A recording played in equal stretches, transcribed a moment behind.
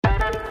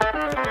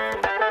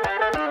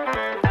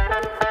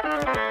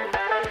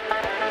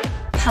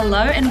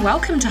Hello and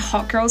welcome to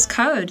Hot Girls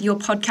Code, your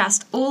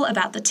podcast all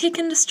about the tech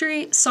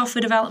industry,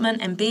 software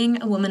development, and being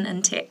a woman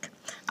in tech.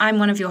 I'm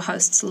one of your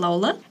hosts,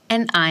 Lola.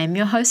 And I'm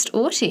your host,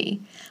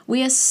 Auti.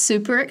 We are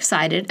super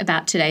excited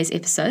about today's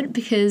episode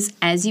because,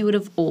 as you would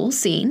have all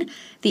seen,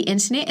 the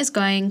internet is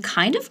going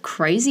kind of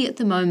crazy at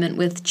the moment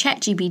with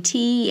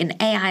ChatGPT and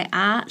AI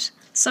art.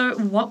 So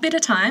what better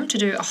time to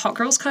do a Hot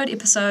Girls Code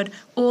episode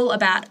all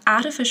about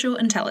artificial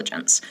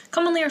intelligence,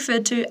 commonly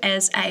referred to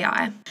as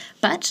AI.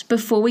 But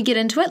before we get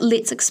into it,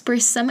 let's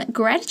express some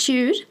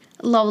gratitude.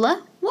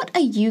 Lola, what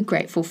are you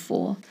grateful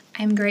for?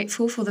 I'm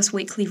grateful for this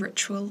weekly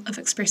ritual of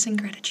expressing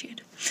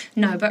gratitude.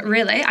 No, but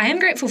really, I am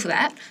grateful for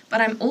that,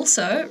 but I'm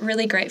also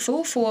really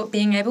grateful for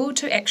being able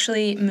to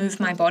actually move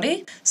my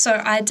body.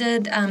 So I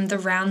did the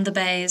Round the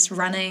Bays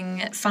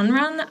running fun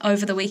run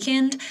over the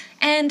weekend,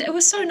 and it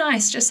was so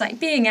nice just like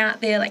being out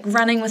there, like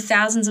running with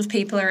thousands of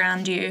people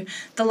around you.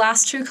 The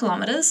last 2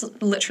 kilometers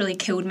literally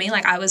killed me.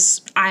 Like I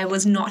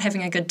was not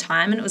having a good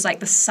time, and it was like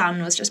the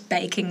sun was just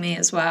baking me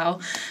as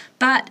well.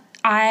 But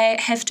I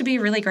have to be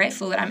really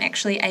grateful that I'm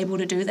actually able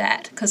to do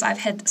that because I've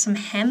had some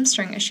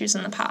hamstring issues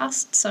in the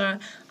past. So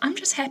I'm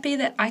just happy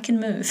that I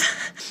can move.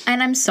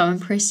 And I'm so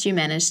impressed you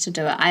managed to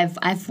do it.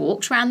 I've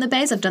walked around the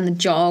bays. I've done the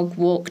jog,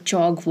 walk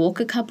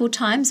a couple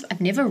times. I've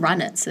never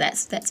run it, so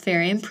that's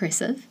very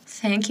impressive.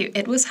 Thank you.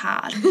 It was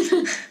hard.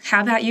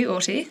 How about you,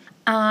 Auti?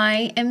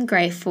 I am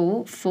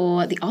grateful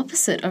for the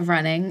opposite of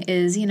running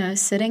is,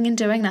 sitting and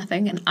doing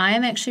nothing. And I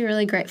am actually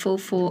really grateful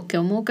for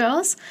Gilmore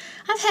Girls.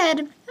 I've had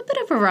a bit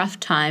of a rough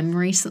time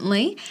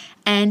recently,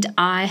 and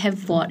I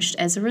have watched,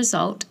 as a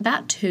result,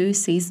 about 2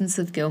 seasons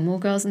of Gilmore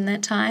Girls in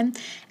that time,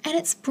 and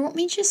it's brought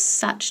me just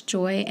such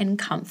joy and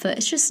comfort.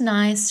 It's just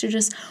nice to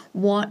just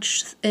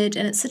watch it,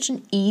 and it's such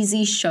an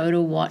easy show to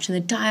watch, and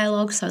the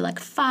dialogue's so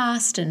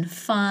fast and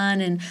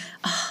fun, and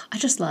I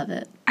just love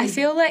it. I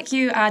feel like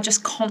you are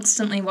just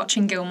constantly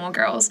watching Gilmore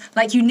Girls.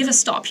 Like you never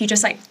stop. You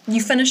just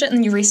you finish it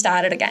and you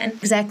restart it again.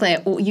 Exactly.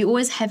 You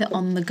always have it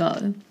on the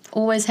go.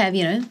 Always have,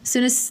 as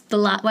soon as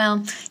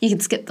you can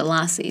skip the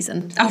last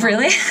season. Oh,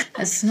 really?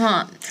 It's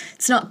not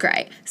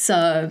great.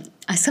 So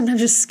I sometimes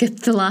just skip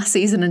the last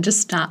season and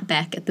just start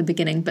back at the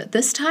beginning. But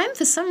this time,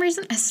 for some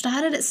reason, I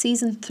started at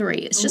season 3.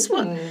 It's just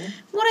what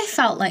I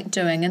felt like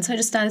doing. And so I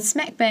just started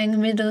smack bang in the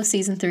middle of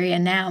season 3,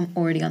 and now I'm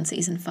already on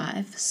season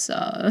 5.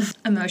 So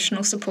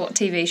emotional support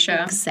TV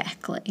show.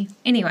 Exactly.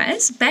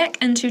 Anyways,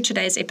 back into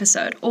today's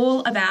episode,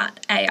 all about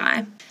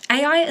AI.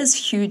 AI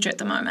is huge at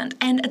the moment,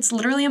 and it's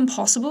literally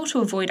impossible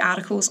to avoid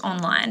articles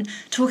online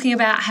talking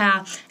about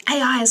how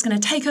AI is going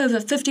to take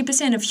over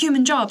 50% of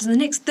human jobs in the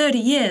next 30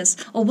 years,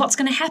 or what's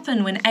going to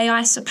happen when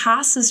AI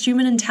surpasses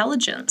human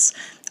intelligence.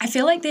 I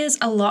feel like there's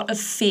a lot of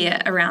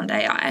fear around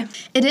AI.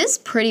 It is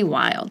pretty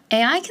wild.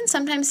 AI can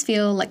sometimes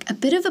feel like a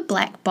bit of a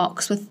black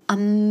box with a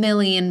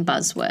million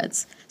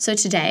buzzwords. So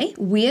today,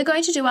 we are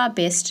going to do our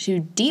best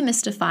to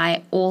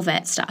demystify all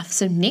that stuff.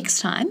 So next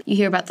time you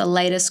hear about the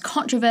latest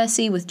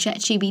controversy with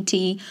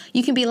ChatGPT,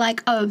 you can be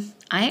like, oh,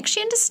 I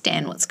actually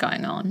understand what's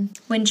going on.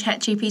 When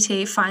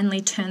ChatGPT finally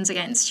turns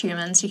against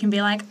humans, you can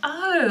be like,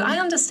 oh, I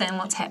understand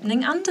what's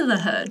happening under the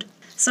hood.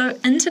 So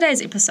in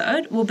today's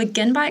episode, we'll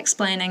begin by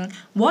explaining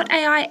what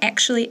AI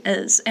actually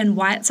is and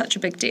why it's such a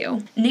big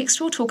deal.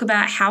 Next, we'll talk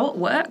about how it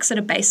works at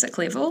a basic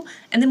level,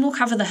 and then we'll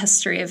cover the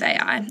history of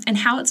AI and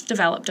how it's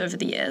developed over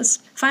the years.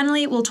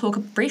 Finally, we'll talk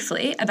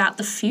briefly about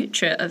the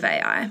future of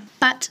AI.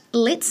 But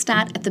let's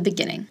start at the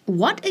beginning.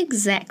 What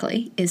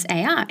exactly is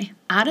AI?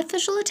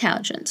 Artificial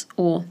intelligence,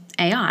 or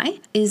AI,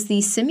 is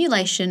the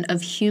simulation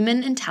of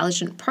human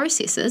intelligent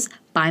processes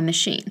by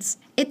machines.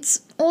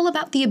 It's all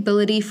about the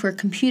ability for a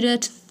computer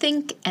to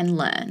think and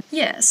learn.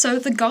 Yeah, so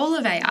the goal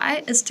of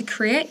AI is to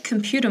create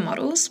computer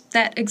models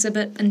that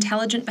exhibit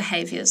intelligent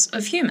behaviors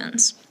of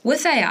humans.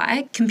 With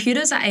AI,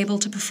 computers are able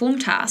to perform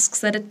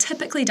tasks that are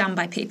typically done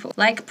by people,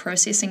 like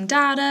processing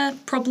data,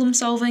 problem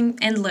solving,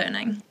 and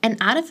learning.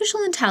 And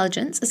artificial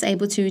intelligence is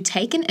able to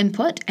take an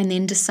input and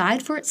then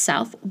decide for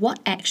itself what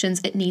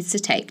actions it needs to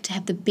take to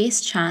have the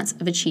best chance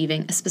of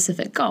achieving a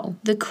specific goal.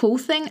 The cool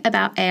thing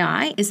about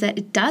AI is that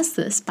it does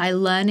this by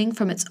learning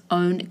from its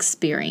own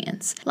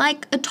experience.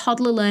 Like a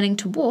toddler learning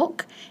to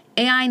walk,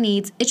 AI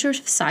needs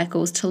iterative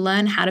cycles to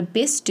learn how to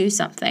best do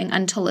something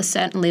until a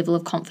certain level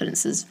of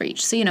confidence is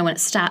reached. So, when it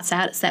starts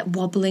out, it's that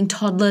wobbling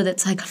toddler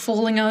that's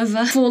falling over,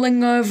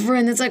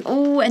 and it's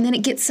and then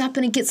it gets up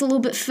and it gets a little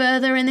bit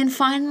further, and then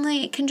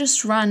finally it can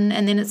just run,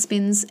 and then it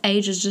spends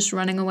ages just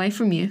running away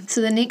from you.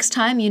 So the next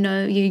time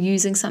you're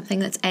using something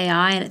that's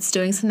AI and it's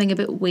doing something a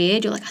bit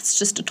weird, you're like, it's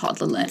just a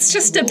toddler learning. It's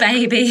just a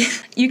baby.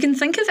 You can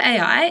think of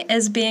AI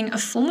as being a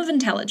form of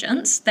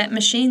intelligence that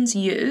machines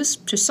use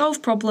to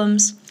solve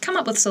problems, come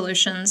up with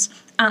solutions,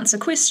 answer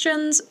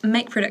questions,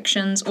 make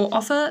predictions, or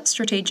offer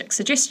strategic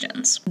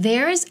suggestions.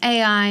 There is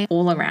AI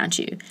all around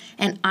you,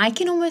 and I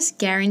can almost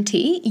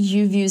guarantee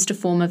you've used a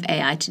form of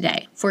AI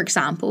today. For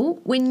example,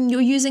 when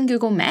you're using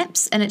Google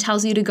Maps and it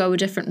tells you to go a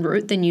different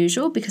route than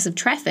usual because of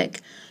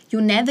traffic,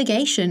 Your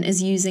navigation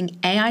is using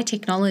AI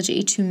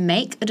technology to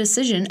make a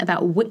decision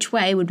about which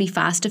way would be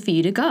faster for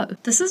you to go.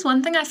 This is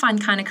one thing I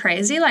find kind of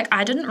crazy. Like,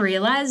 I didn't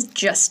realize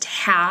just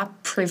how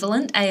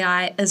prevalent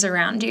AI is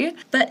around you.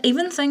 But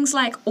even things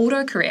like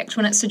autocorrect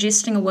when it's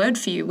suggesting a word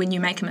for you when you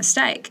make a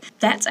mistake,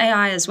 that's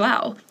AI as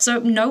well. So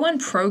no one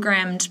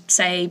programmed,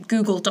 say,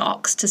 Google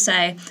Docs to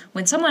say,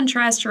 when someone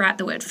tries to write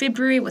the word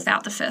February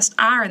without the first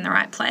R in the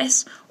right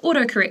place,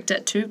 autocorrect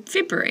it to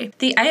February.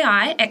 The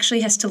AI actually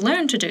has to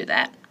learn to do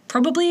that,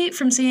 probably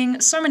from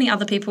seeing so many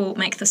other people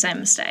make the same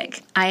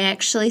mistake. I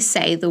actually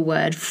say the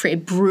word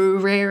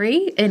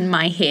February in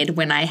my head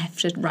when I have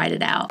to write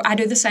it out. I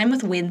do the same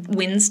with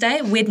Wednesday.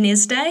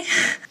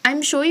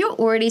 I'm sure you're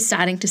already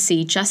starting to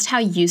see just how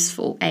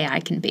useful AI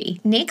can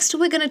be. Next,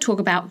 we're going to talk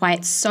about why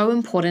it's so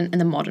important in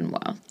the modern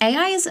world.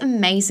 AI is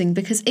amazing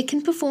because it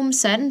can perform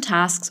certain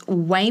tasks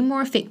way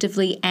more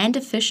effectively and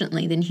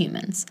efficiently than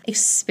humans,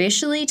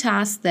 especially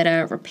tasks that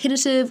are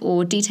repetitive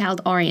or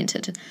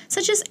detailed-oriented,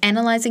 such as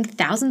analyzing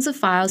thousands of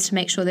files to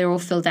make sure they're all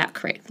filled out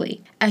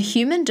correctly. A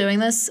human doing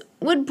this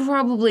would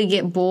probably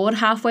get bored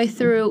halfway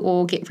through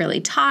or get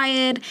really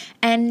tired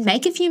and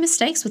make a few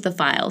mistakes with the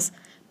files,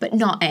 but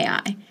not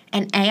AI.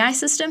 An AI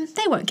system,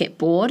 they won't get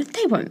bored,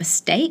 they won't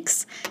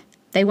mistakes.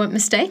 They won't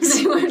mistakes?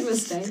 They won't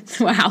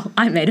mistakes. Wow,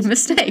 I made a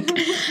mistake.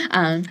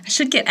 I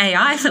should get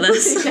AI for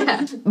this.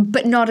 Yeah.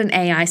 But not an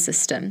AI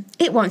system.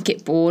 It won't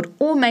get bored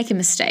or make a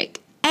mistake.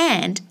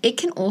 And it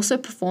can also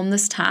perform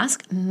this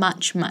task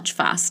much, much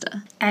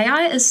faster.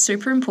 AI is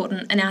super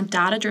important in our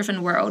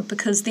data-driven world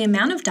because the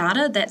amount of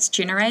data that's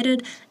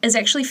generated is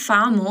actually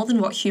far more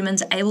than what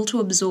humans are able to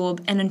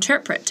absorb and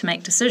interpret to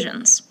make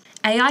decisions.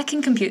 AI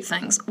can compute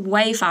things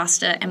way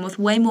faster and with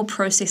way more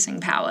processing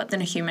power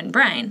than a human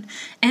brain.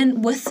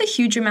 And with the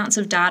huge amounts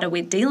of data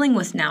we're dealing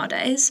with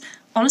nowadays,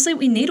 honestly,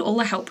 we need all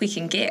the help we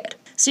can get.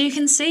 So you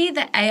can see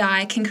that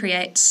AI can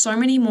create so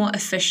many more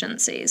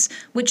efficiencies,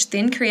 which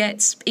then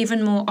creates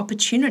even more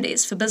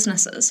opportunities for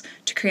businesses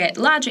to create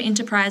larger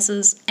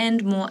enterprises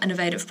and more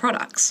innovative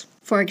products.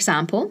 For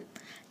example,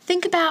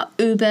 think about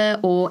Uber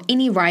or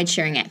any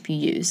ride-sharing app you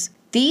use.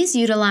 These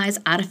utilize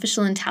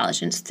artificial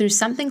intelligence through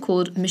something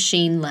called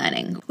machine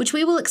learning, which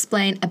we will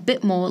explain a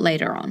bit more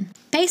later on.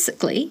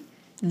 Basically,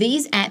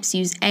 these apps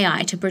use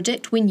AI to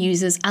predict when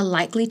users are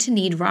likely to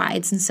need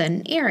rides in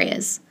certain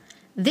areas.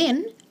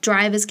 Then,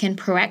 drivers can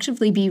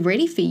proactively be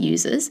ready for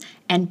users,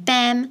 and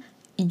bam,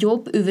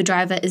 your Uber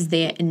driver is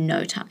there in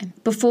no time.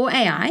 Before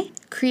AI,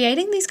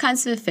 creating these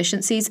kinds of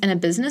efficiencies in a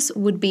business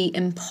would be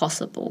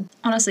impossible.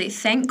 Honestly,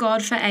 thank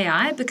God for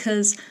AI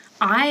because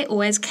I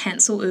always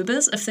cancel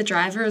Ubers if the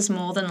driver is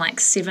more than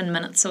 7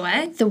 minutes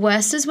away. The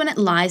worst is when it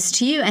lies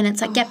to you and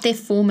it's like, yep, they're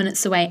 4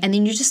 minutes away, and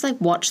then you just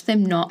watch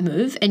them not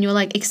move and you're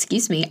like,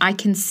 excuse me, I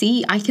can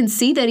see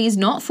that he's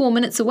not 4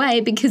 minutes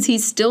away because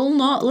he's still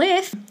not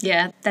left.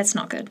 Yeah, that's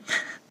not good.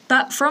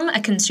 But from a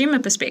consumer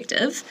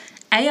perspective,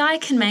 AI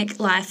can make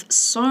life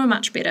so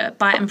much better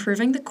by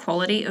improving the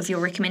quality of your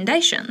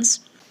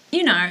recommendations.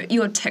 You know,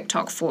 your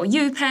TikTok For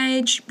You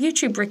page,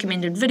 YouTube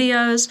recommended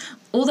videos,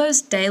 all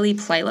those daily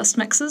playlist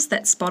mixes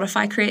that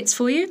Spotify creates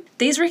for you.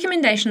 These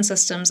recommendation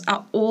systems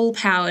are all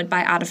powered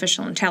by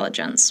artificial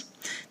intelligence.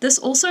 This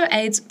also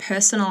aids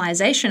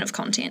personalization of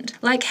content,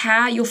 like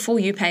how your For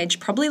You page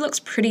probably looks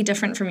pretty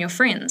different from your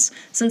friends,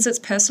 since it's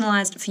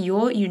personalized for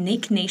your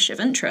unique niche of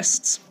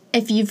interests.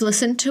 If you've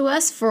listened to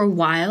us for a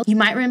while, you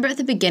might remember at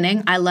the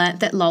beginning I learnt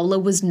that Lola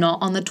was not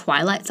on the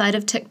Twilight side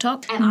of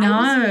TikTok.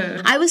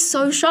 No. I was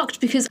so shocked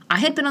because I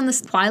had been on the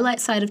Twilight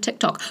side of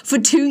TikTok for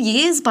 2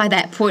 years by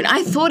that point.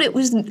 I just thought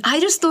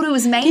it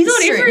was mainstream. You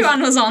thought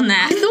everyone was on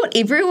that. I thought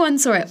everyone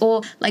saw it.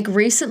 Or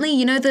recently,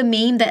 you know the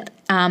meme that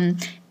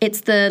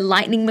it's the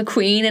Lightning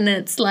McQueen and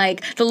it's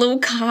the little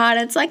card,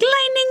 it's like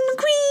Lightning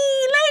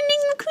McQueen, Lightning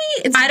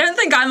McQueen. I don't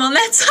think I'm on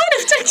that side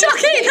of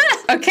TikTok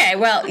either. Okay,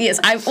 well, yes,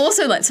 I'm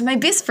also so my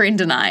best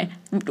friend and I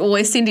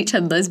always send each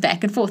other those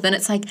back and forth, and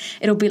it's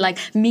it'll be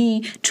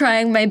me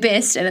trying my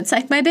best, and it's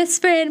my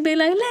best friend being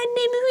Lightning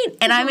McQueen.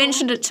 And I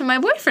mentioned it to my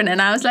boyfriend,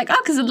 and I was like,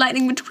 because of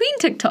Lightning McQueen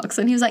TikToks.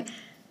 And he was like,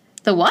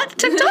 the what?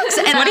 TikToks?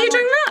 And what are you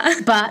doing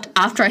that? But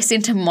after I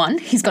sent him one,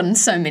 he's gotten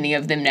so many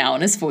of them now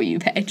on his For You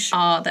page.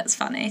 Oh, that's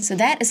funny. So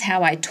that is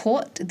how I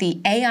taught the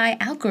AI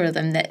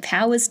algorithm that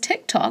powers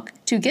TikTok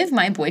to give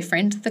my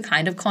boyfriend the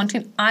kind of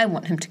content I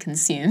want him to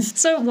consume.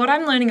 So what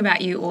I'm learning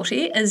about you,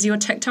 Autie, is your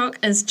TikTok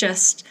is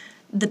just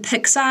the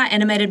Pixar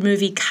animated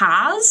movie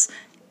Cars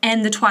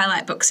and the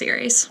Twilight book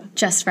series.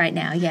 Just right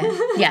now, yeah.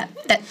 Yeah,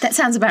 that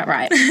sounds about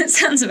right. It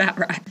sounds about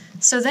right.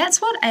 So that's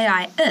what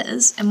AI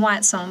is and why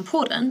it's so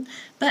important,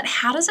 but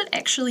how does it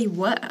actually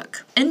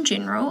work? In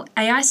general,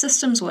 AI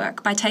systems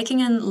work by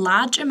taking in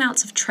large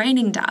amounts of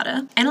training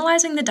data,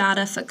 analysing the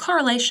data for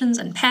correlations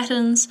and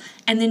patterns,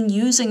 and then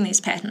using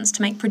these patterns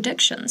to make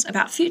predictions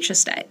about future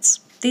states.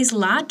 These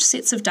large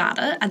sets of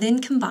data are then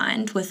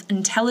combined with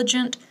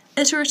intelligent,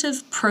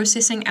 iterative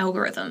processing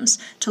algorithms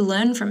to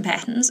learn from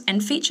patterns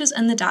and features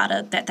in the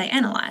data that they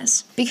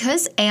analyse.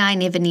 Because AI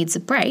never needs a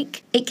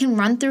break, it can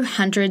run through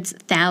hundreds,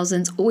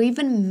 thousands, or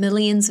even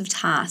millions of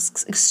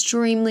tasks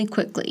extremely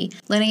quickly,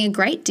 learning a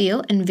great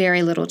deal in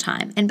very little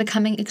time and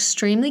becoming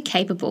extremely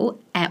capable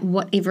at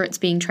whatever it's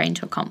being trained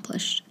to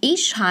accomplish.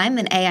 Each time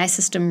an AI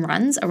system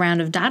runs a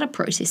round of data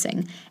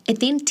processing,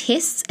 it then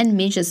tests and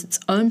measures its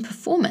own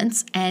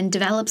performance and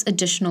develops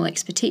additional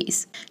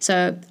expertise.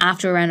 So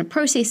after a round of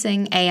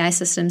processing, AI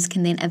systems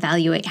can then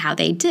evaluate how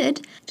they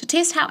did to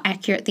test how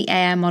accurate the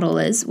AI model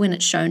is when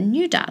it's shown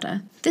new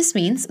data. This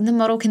means the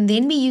model can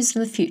then be used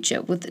in the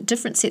future with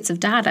different sets of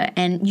data,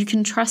 and you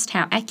can trust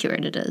how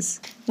accurate it is.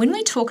 When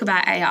we talk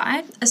about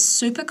AI, a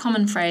super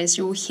common phrase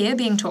you'll hear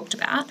being talked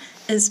about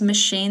is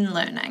machine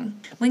learning.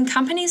 When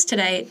companies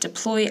today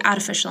deploy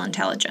artificial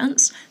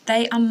intelligence,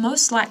 they are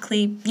most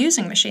likely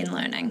using machine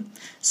learning.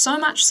 So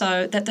much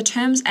so that the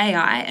terms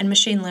AI and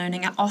machine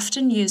learning are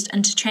often used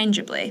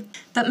interchangeably.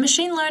 But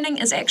machine learning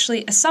is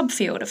actually a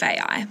subfield of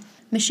AI.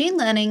 Machine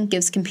learning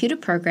gives computer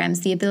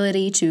programs the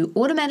ability to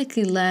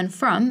automatically learn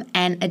from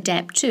and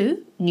adapt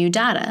to new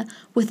data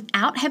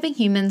without having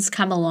humans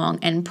come along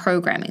and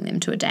programming them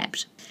to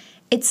adapt.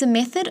 It's a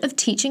method of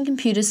teaching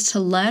computers to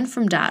learn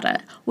from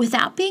data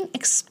without being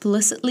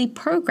explicitly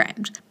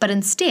programmed, but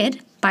instead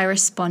by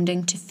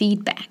responding to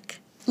feedback.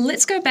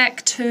 Let's go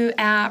back to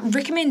our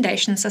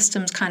recommendation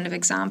systems kind of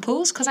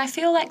examples, because I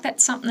feel like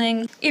that's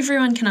something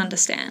everyone can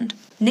understand.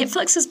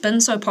 Netflix has been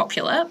so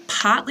popular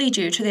partly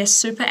due to their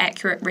super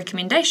accurate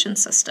recommendation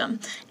system,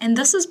 and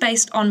this is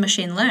based on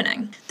machine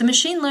learning. The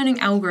machine learning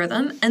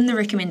algorithm in the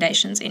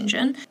recommendations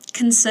engine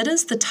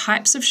considers the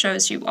types of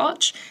shows you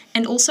watch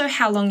and also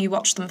how long you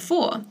watch them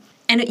for,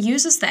 and it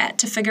uses that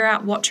to figure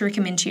out what to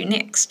recommend to you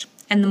next.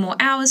 And the more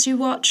hours you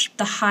watch,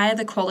 the higher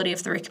the quality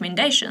of the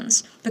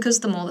recommendations,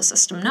 because the more the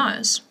system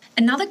knows.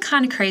 Another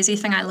kind of crazy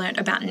thing I learned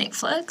about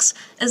Netflix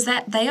is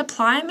that they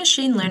apply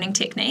machine learning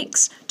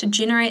techniques to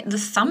generate the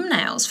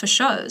thumbnails for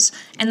shows,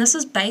 and this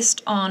is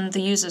based on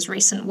the user's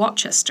recent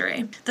watch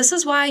history. This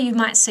is why you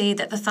might see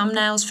that the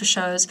thumbnails for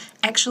shows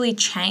actually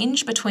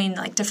change between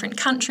different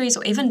countries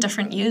or even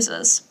different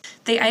users.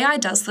 The AI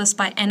does this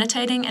by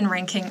annotating and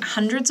ranking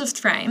hundreds of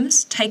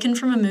frames taken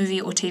from a movie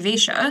or TV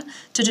show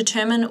to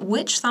determine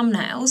which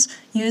thumbnails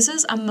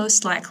users are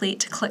most likely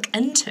to click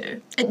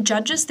into. It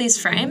judges these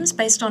frames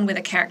based on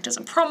whether characters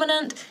are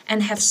prominent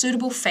and have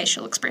suitable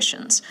facial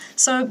expressions,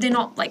 so they're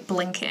not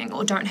blinking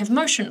or don't have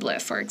motion blur,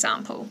 for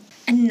example.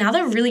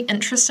 Another really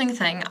interesting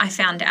thing I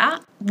found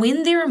out,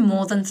 when there are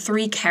more than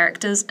 3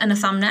 characters in a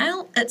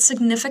thumbnail, it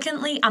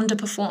significantly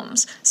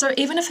underperforms. So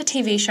even if a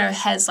TV show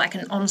has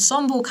an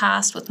ensemble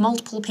cast with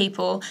multiple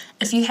people,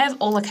 if you have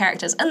all the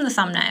characters in the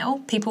thumbnail,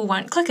 people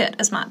won't click it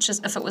as much as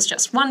if it was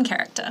just one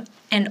character.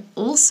 And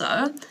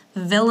also,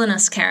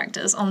 villainous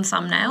characters on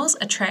thumbnails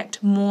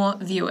attract more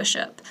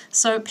viewership.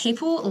 So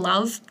people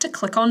love to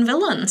click on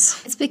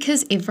villains. It's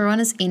because everyone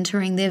is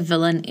entering their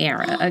villain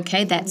era,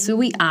 okay? That's who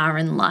we are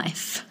in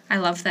life. I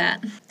love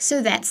that.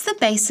 So that's the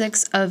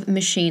basics of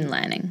machine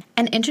learning.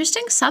 An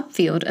interesting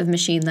subfield of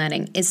machine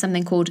learning is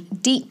something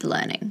called deep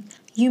learning.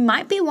 You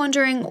might be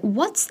wondering,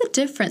 what's the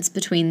difference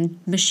between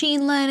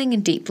machine learning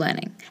and deep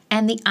learning?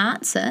 And the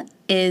answer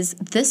is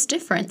this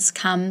difference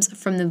comes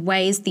from the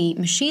ways the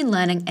machine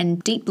learning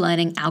and deep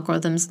learning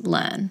algorithms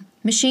learn.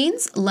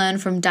 Machines learn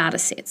from data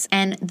sets,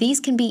 and these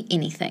can be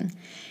anything.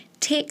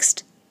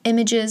 Text,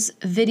 images,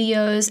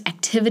 videos,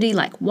 activity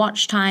like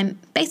watch time.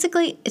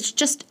 Basically, it's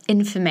just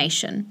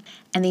information.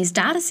 And these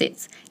data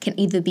sets can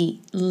either be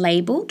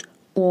labeled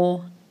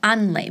or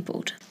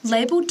unlabeled.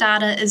 Labeled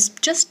data is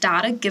just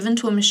data given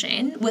to a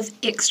machine with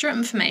extra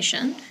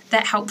information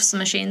that helps the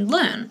machine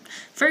learn.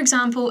 For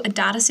example, a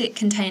dataset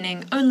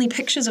containing only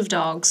pictures of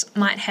dogs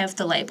might have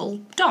the label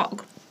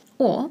dog.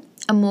 Or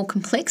a more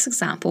complex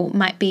example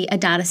might be a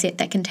dataset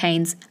that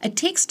contains a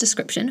text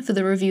description for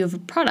the review of a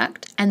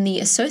product and the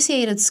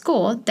associated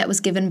score that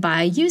was given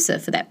by a user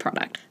for that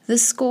product. The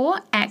score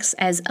acts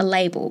as a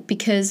label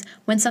because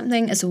when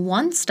something is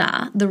 1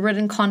 star, the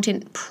written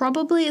content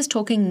probably is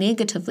talking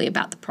negatively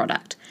about the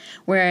product,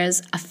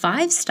 whereas a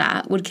 5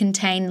 star would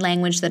contain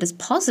language that is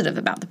positive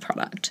about the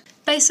product.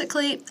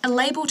 Basically, a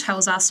label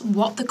tells us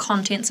what the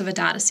contents of a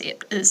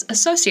dataset is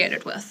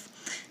associated with.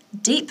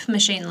 Deep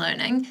machine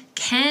learning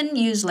can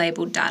use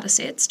labeled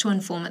datasets to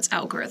inform its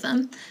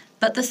algorithm,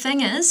 but the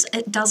thing is,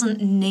 it doesn't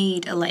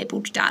need a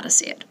labeled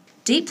dataset.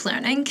 Deep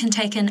learning can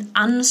take in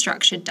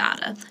unstructured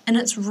data in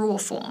its raw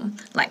form,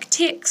 like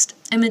text,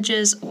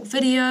 images, or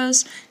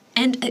videos,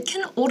 and it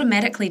can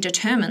automatically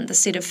determine the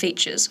set of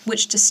features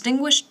which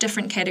distinguish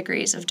different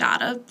categories of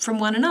data from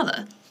one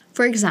another.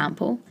 For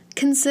example,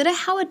 consider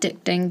how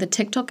addicting the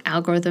TikTok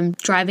algorithm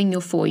driving your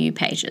For You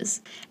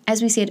pages.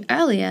 As we said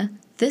earlier,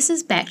 this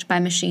is backed by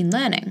machine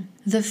learning.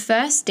 The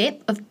first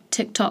step of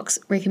TikTok's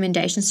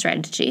recommendation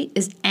strategy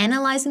is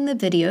analyzing the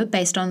video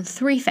based on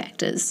 3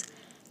 factors: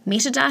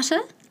 metadata,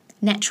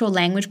 natural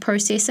language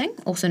processing,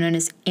 also known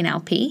as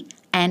NLP,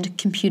 and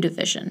computer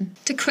vision.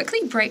 To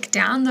quickly break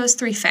down those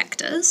 3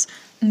 factors,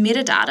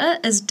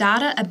 Metadata is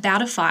data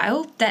about a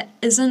file that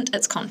isn't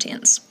its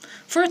contents.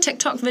 For a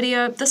TikTok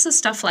video, this is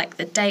stuff like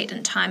the date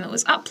and time it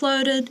was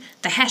uploaded,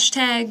 the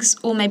hashtags,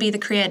 or maybe the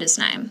creator's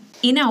name.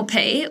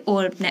 NLP,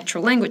 or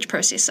natural language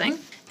processing,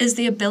 is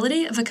the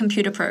ability of a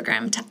computer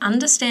program to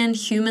understand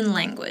human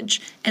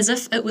language as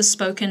if it was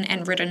spoken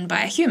and written by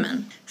a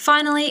human.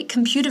 Finally,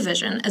 computer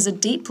vision is a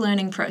deep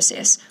learning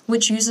process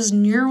which uses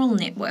neural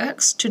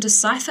networks to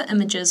decipher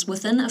images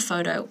within a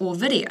photo or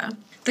video.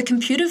 The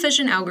computer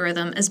vision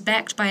algorithm is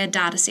backed by a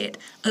dataset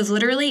of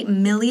literally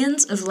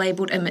millions of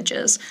labeled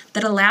images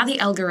that allow the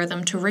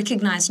algorithm to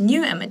recognize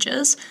new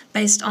images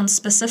based on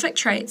specific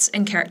traits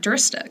and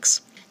characteristics.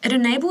 It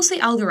enables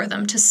the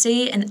algorithm to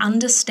see and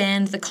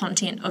understand the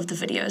content of the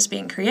videos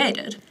being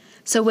created.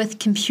 So with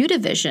computer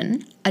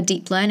vision, a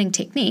deep learning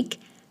technique,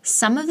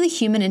 some of the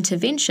human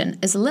intervention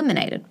is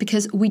eliminated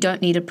because we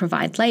don't need to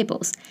provide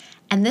labels,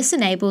 and this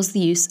enables the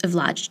use of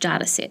large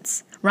data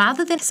sets.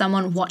 Rather than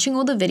someone watching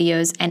all the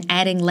videos and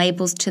adding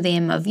labels to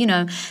them of,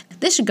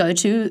 this should go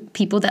to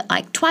people that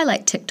like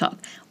Twilight TikTok,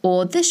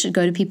 or this should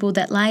go to people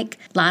that like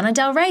Lana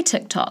Del Rey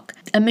TikTok.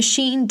 A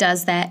machine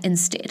does that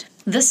instead.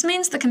 This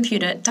means the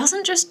computer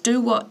doesn't just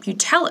do what you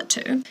tell it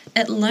to,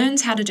 it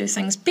learns how to do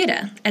things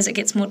better as it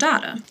gets more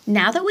data.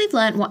 Now that we've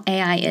learned what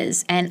AI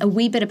is and a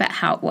wee bit about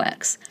how it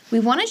works, we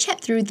want to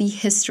chat through the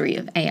history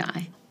of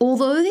AI.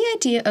 Although the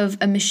idea of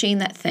a machine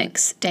that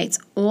thinks dates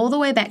all the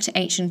way back to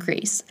ancient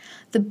Greece,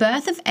 the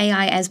birth of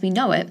AI as we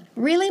know it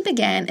really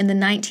began in the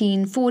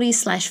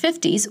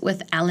 1940s/50s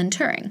with Alan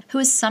Turing, who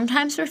is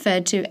sometimes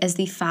referred to as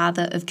the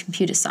father of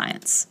computer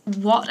science.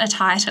 What a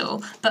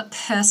title! But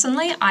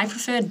personally, I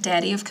prefer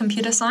Daddy of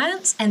Computer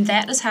Science, and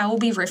that is how we'll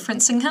be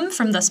referencing him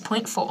from this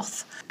point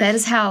forth. That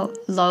is how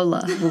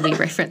Lola will be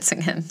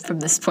referencing him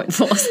from this point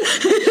forth.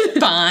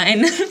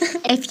 Fine.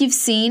 If you've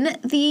seen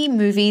the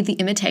movie The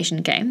Imitation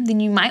Game, then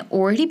you might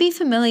already be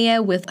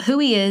familiar with who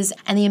he is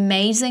and the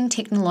amazing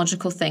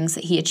technological things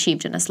that he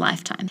achieved in his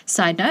lifetime.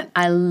 Side note,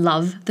 I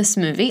love this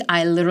movie.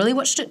 I literally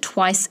watched it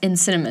twice in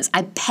cinemas.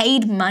 I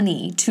paid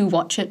money to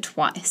watch it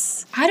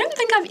twice. I don't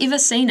think I've ever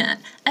seen it.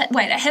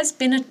 Wait, it has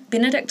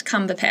Benedict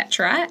Cumberbatch,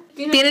 right?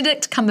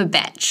 Benedict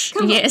Cumberbatch,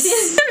 yes.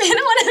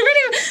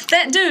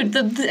 That dude,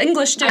 the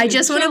English dude. I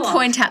just want to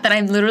point out that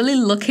I'm literally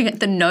looking at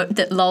the note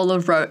that Lola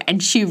wrote,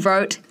 and she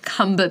wrote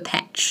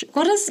Cumberbatch.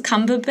 What is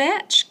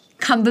Cumberbatch?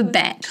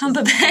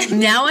 Cumberbatch.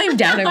 Now I'm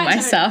doubting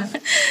myself.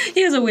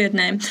 He has a weird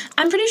name.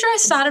 I'm pretty sure I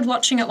started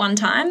watching it one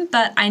time,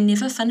 but I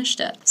never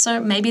finished it. So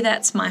maybe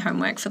that's my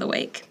homework for the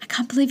week. I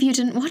can't believe you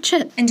didn't watch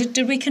it. And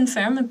did we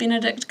confirm a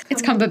Benedict?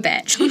 It's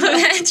Cumberbatch.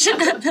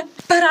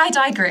 But I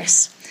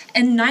digress.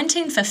 In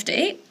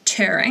 1950,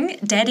 Turing,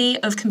 Daddy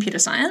of Computer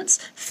Science,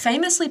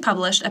 famously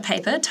published a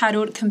paper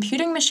titled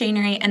Computing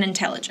Machinery and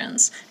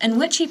Intelligence, in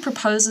which he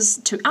proposes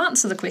to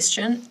answer the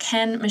question,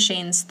 can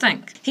machines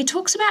think? He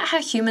talks about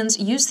how humans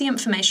use the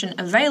information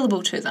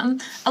available to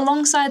them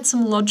alongside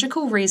some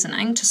logical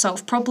reasoning to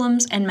solve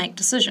problems and make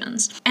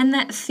decisions, and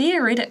that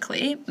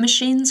theoretically,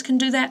 machines can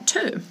do that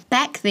too.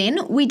 Back then,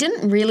 we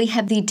didn't really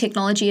have the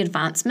technology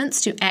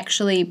advancements to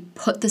actually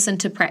put this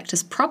into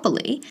practice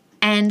properly.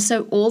 And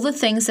so all the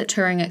things that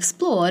Turing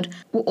explored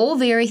were all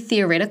very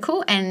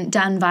theoretical and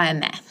done via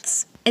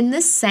maths. In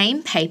this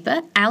same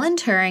paper, Alan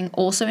Turing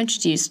also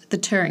introduced the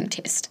Turing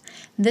test.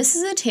 This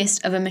is a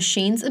test of a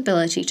machine's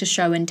ability to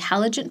show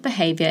intelligent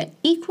behavior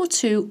equal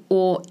to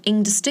or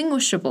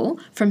indistinguishable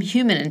from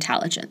human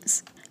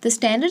intelligence. The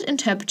standard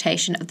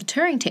interpretation of the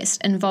Turing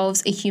test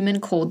involves a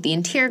human called the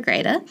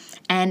interrogator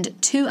and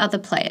two other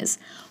players,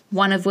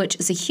 one of which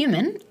is a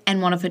human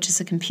and one of which is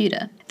a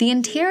computer. The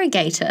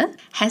interrogator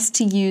has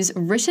to use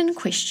written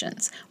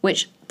questions,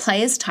 which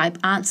players type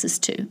answers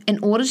to, in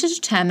order to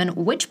determine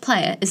which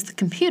player is the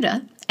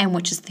computer and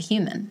which is the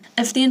human.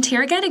 If the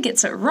interrogator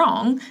gets it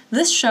wrong,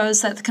 this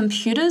shows that the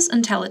computer's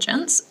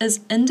intelligence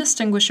is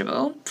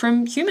indistinguishable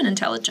from human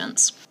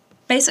intelligence.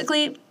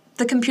 Basically,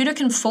 the computer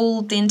can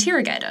fool the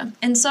interrogator,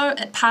 and so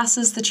it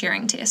passes the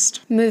Turing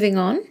test. Moving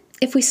on.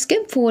 If we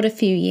skip forward a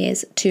few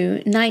years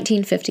to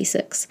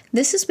 1956,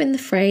 this is when the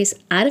phrase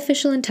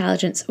artificial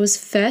intelligence was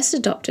first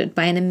adopted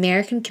by an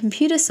American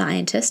computer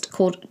scientist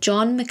called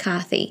John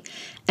McCarthy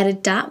at a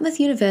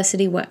Dartmouth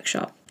University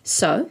workshop.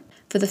 So,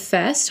 for the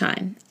first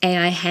time,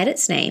 AI had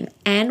its name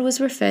and was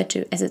referred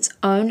to as its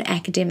own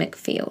academic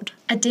field.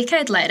 A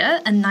decade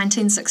later, in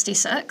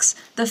 1966,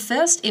 the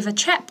first ever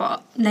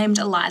chatbot named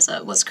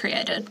Eliza was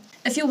created.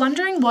 If you're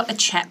wondering what a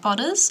chatbot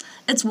is,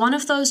 it's one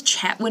of those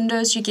chat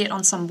windows you get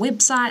on some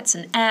websites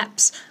and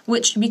apps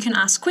which you can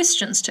ask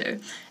questions to,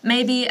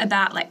 maybe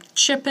about like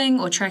shipping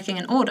or tracking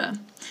an order.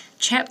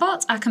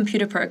 Chatbots are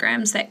computer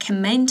programs that can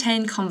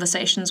maintain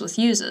conversations with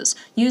users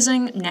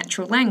using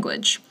natural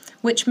language,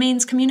 which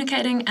means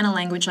communicating in a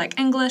language like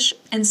English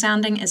and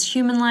sounding as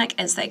human-like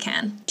as they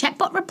can.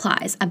 Chatbot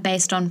replies are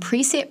based on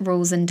preset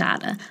rules and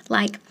data,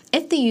 like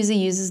if the user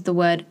uses the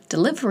word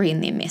delivery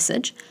in their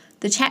message,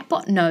 the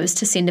chatbot knows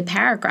to send a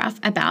paragraph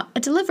about a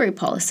delivery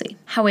policy.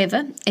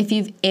 However, if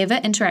you've ever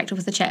interacted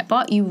with a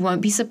chatbot, you won't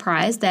be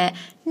surprised that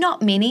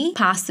not many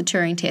pass the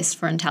Turing test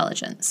for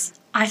intelligence.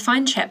 I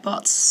find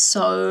chatbots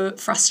so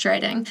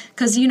frustrating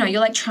because, you're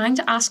like trying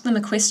to ask them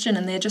a question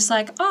and they're just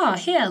like, oh,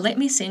 here, let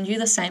me send you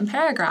the same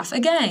paragraph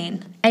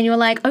again. And you're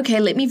like, okay,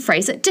 let me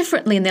phrase it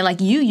differently. And they're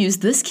like, you use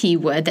this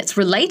keyword that's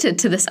related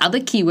to this other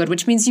keyword,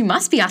 which means you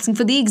must be asking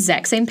for the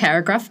exact same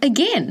paragraph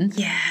again.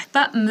 Yeah.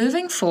 But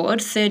moving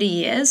forward 30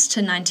 years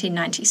to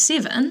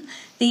 1997,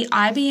 the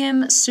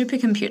IBM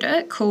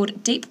supercomputer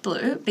called Deep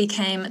Blue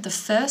became the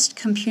first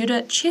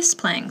computer chess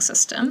playing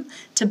system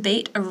to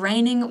beat a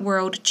reigning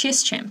world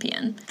chess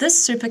champion.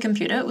 This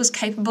supercomputer was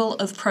capable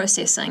of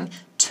processing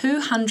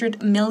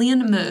 200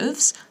 million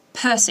moves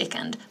per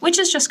second, which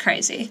is just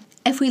crazy.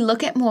 If we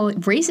look at more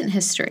recent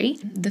history,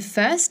 the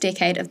first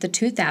decade of the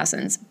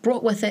 2000s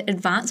brought with it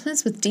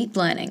advancements with deep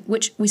learning,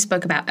 which we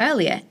spoke about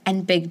earlier,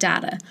 and big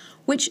data,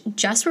 which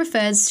just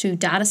refers to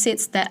data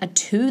sets that are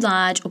too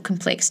large or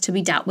complex to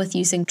be dealt with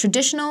using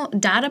traditional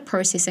data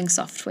processing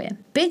software.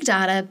 Big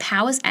data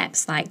powers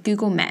apps like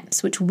Google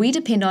Maps, which we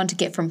depend on to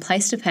get from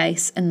place to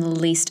place in the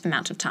least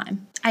amount of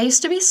time. I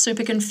used to be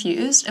super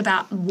confused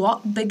about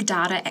what big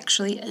data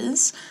actually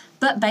is,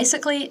 but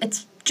basically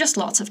it's just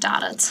lots of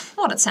data. It's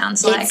what it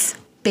sounds like. It's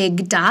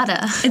big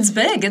data. It's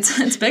big.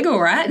 It's big,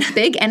 all right.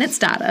 Big, and it's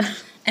data.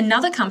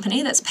 Another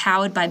company that's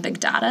powered by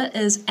big data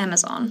is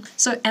Amazon.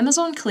 So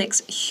Amazon collects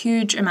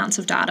huge amounts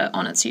of data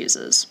on its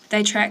users.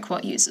 They track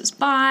what users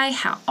buy,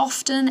 how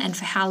often and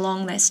for how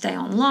long they stay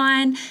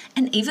online,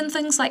 and even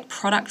things like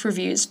product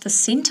reviews for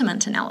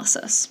sentiment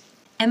analysis.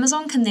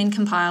 Amazon can then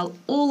compile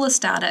all this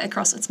data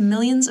across its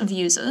millions of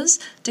users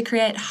to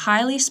create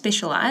highly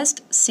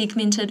specialized,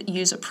 segmented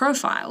user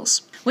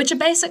profiles, which are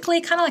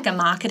basically kind of like a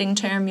marketing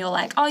term. You're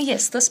like, oh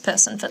yes, this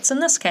person fits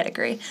in this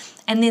category.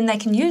 And then they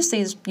can use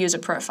these user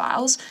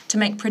profiles to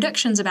make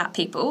predictions about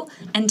people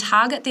and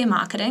target their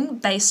marketing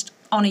based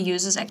on a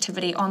user's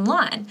activity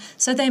online.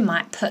 So they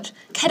might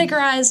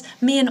categorize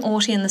me and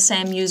Aughty in the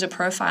same user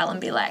profile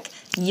and be like,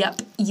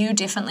 yep, you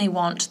definitely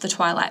want the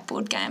Twilight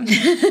board game,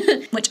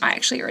 which I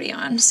actually already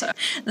own. So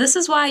this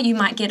is why you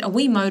might get a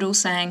wee modal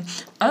saying,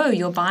 oh,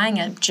 you're buying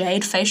a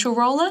jade facial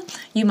roller?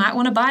 You might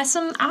want to buy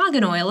some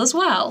argan oil as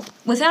well.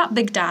 Without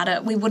big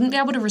data, we wouldn't be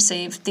able to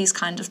receive these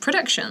kind of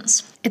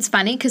predictions. It's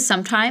funny because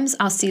sometimes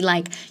I'll see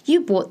like,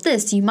 you bought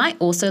this, you might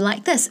also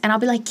like this. And I'll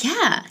be like,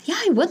 yeah,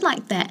 I would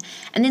like that.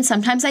 And then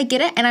sometimes I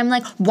get it and I'm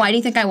like, why do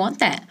you think I want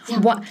that? Yeah.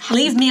 What?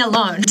 Leave me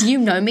alone. Do you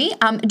know me?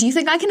 Do you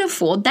think I can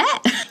afford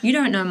that? You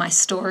don't know my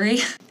story.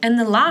 In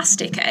the last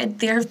decade,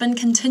 there have been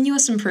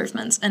continuous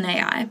improvements in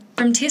AI,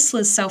 from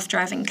Tesla's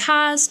self-driving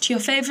cars to your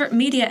favorite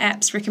media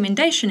app's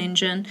recommendation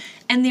engine,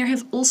 and there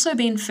have also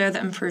been further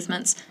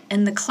improvements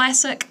in the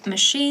classic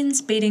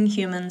machines beating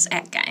humans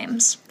at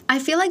games. I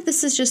feel like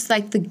this is just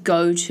like the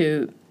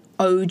go-to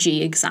OG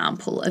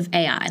example of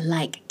AI.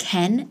 Like,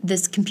 can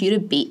this computer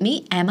beat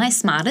me? Am I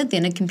smarter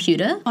than a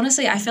computer?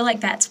 Honestly, I feel like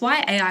that's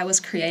why AI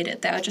was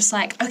created. They were just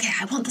like, okay,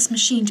 I want this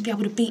machine to be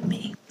able to beat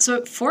me.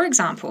 So, for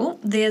example,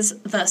 there's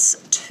this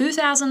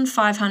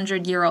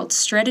 2,500-year-old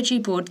strategy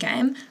board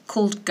game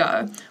called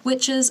Go,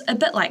 which is a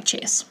bit like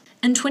chess.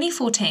 In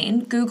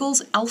 2014,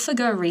 Google's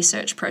AlphaGo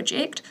research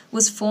project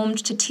was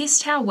formed to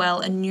test how well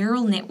a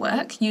neural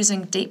network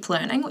using deep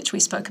learning, which we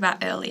spoke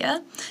about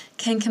earlier,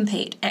 can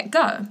compete at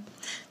Go.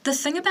 The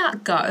thing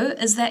about Go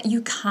is that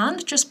you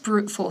can't just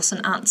brute force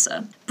an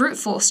answer. Brute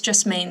force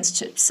just means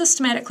to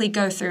systematically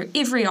go through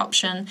every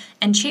option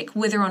and check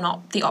whether or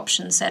not the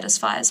option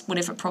satisfies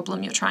whatever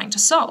problem you're trying to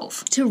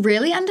solve. To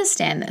really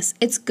understand this,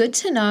 it's good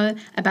to know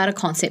about a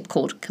concept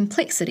called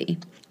complexity.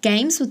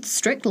 Games with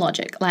strict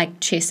logic, like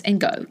chess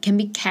and Go, can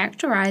be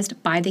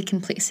characterized by their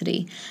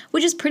complexity,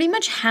 which is pretty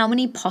much how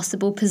many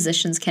possible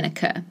positions can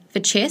occur. For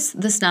chess,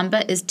 this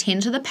number is 10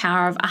 to the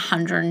power of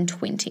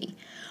 120,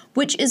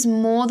 which is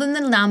more than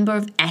the number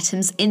of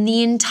atoms in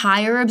the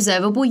entire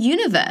observable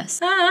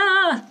universe.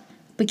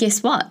 But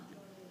guess what?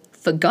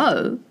 For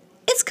Go,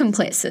 its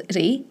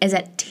complexity is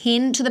at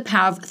 10 to the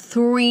power of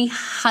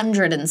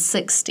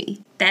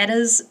 360. That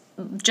is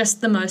just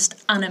the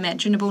most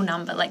unimaginable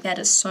number. Like, that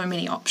is so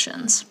many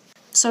options.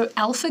 So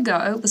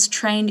AlphaGo was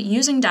trained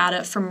using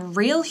data from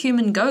real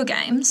human Go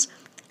games,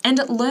 and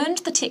it learned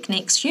the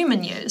techniques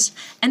humans used,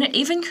 and it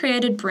even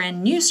created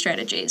brand new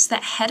strategies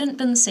that hadn't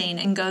been seen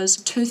in Go's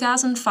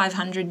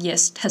 2,500-year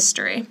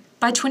history.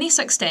 By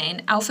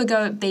 2016,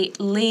 AlphaGo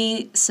beat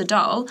Lee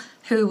Sedol,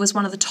 who was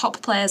one of the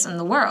top players in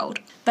the world.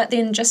 But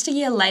then just a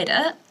year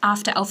later,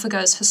 after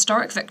AlphaGo's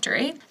historic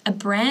victory, a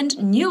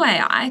brand new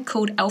AI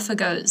called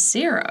AlphaGo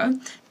Zero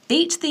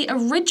beat the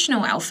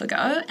original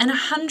AlphaGo in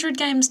 100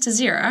 games to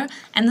 0,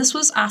 and this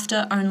was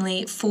after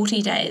only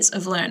 40 days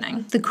of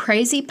learning. The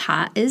crazy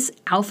part is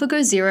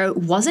AlphaGo Zero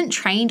wasn't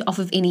trained off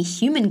of any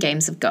human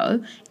games of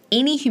Go,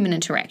 any human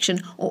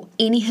interaction, or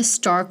any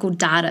historical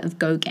data of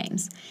Go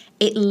games.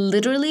 It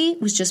literally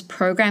was just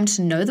programmed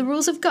to know the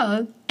rules of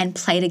Go and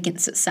played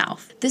against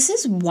itself. This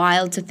is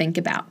wild to think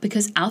about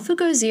because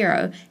AlphaGo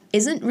Zero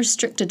isn't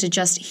restricted to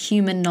just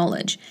human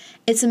knowledge.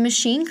 It's a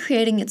machine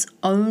creating its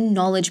own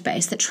knowledge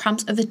base that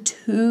trumps over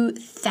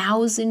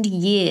 2,000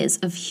 years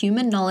of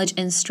human knowledge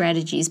and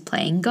strategies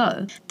playing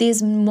Go.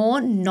 There's more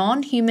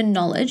non-human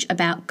knowledge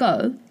about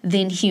Go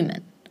than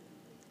human.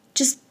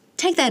 Just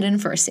take that in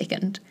for a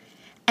second.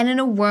 And in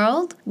a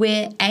world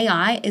where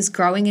AI is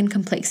growing in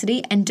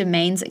complexity and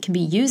domains it can be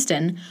used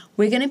in,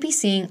 we're going to be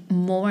seeing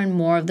more and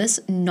more of this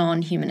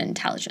non-human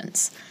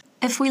intelligence.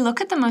 If we look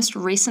at the most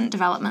recent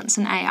developments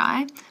in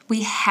AI,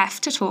 we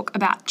have to talk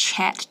about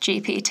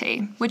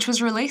ChatGPT, which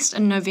was released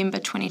in November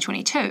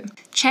 2022.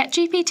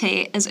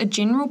 ChatGPT is a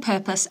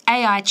general-purpose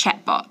AI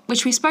chatbot,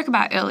 which we spoke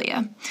about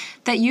earlier,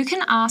 that you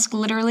can ask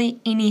literally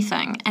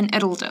anything and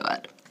it'll do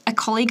it. A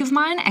colleague of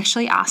mine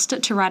actually asked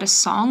it to write a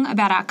song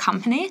about our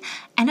company,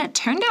 and it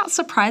turned out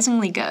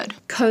surprisingly good.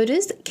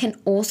 Coders can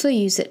also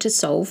use it to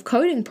solve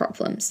coding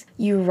problems.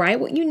 You write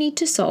what you need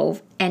to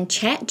solve, and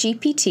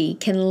ChatGPT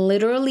can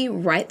literally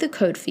write the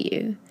code for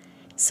you.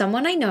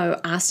 Someone I know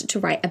asked it to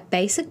write a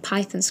basic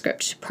Python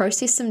script to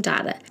process some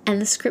data,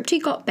 and the script he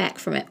got back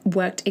from it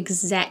worked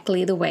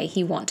exactly the way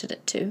he wanted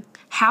it to.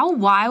 How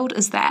wild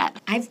is that?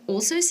 I've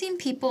also seen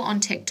people on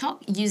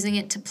TikTok using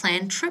it to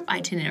plan trip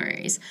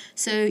itineraries.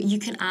 So you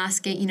can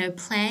ask it,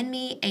 plan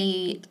me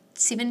a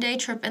 7-day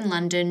trip in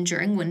London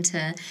during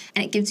winter,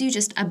 and it gives you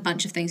just a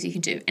bunch of things you can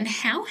do. And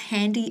how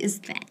handy is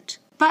that?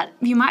 But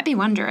you might be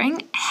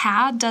wondering,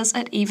 how does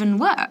it even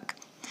work?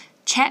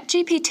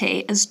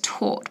 ChatGPT is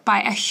taught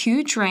by a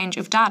huge range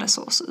of data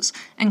sources,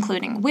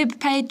 including web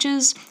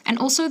pages and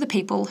also the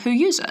people who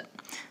use it.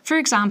 For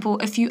example,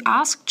 if you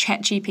ask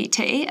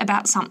ChatGPT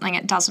about something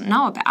it doesn't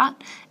know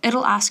about,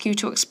 it'll ask you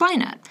to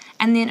explain it,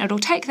 and then it'll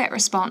take that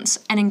response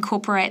and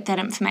incorporate that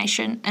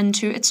information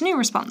into its new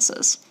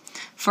responses.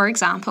 For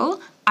example,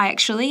 I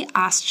actually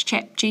asked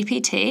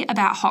ChatGPT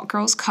about Hot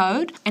Girls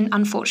Code, and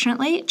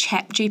unfortunately,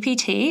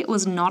 ChatGPT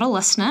was not a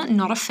listener,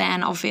 not a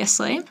fan,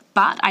 obviously,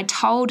 but I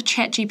told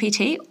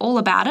ChatGPT all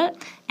about it,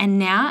 and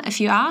now if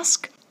you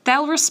ask,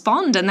 they'll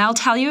respond and they'll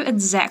tell you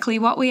exactly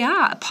what we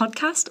are, a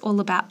podcast all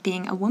about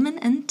being a woman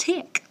in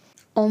tech.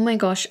 Oh my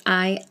gosh,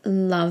 I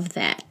love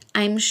that.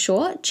 I'm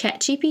sure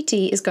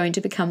ChatGPT is going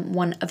to become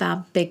one of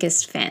our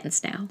biggest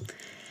fans now.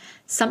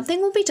 Something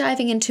we'll be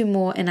diving into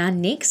more in our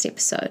next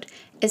episode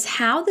is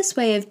how this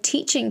way of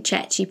teaching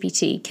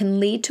ChatGPT can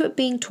lead to it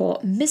being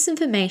taught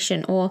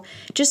misinformation or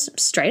just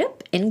straight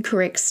up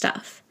incorrect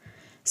stuff.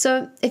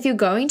 So if you're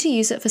going to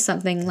use it for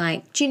something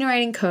like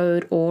generating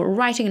code or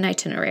writing an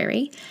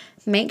itinerary,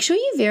 make sure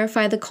you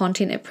verify the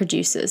content it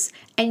produces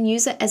and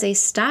use it as a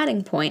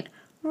starting point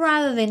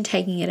rather than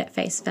taking it at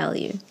face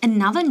value.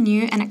 Another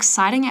new and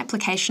exciting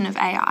application of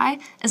AI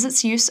is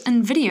its use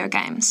in video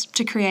games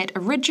to create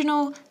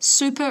original,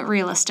 super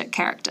realistic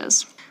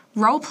characters.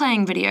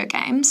 Role-playing video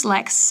games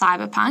like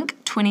Cyberpunk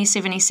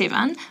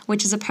 2077,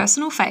 which is a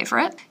personal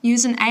favourite,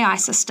 use an AI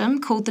system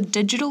called the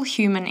Digital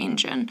Human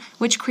Engine,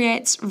 which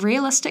creates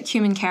realistic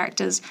human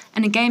characters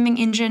in a gaming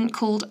engine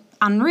called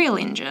Unreal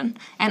Engine,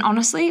 and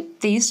honestly,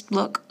 these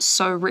look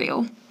so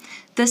real.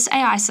 This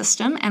AI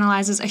system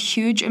analyzes a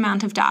huge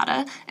amount of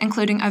data,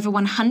 including over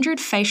 100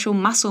 facial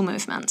muscle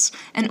movements,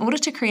 in order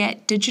to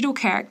create digital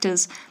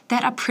characters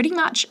that are pretty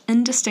much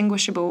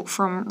indistinguishable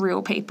from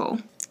real people.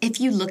 If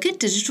you look at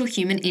Digital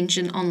Human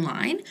Engine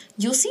online,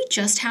 you'll see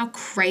just how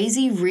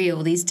crazy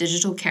real these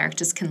digital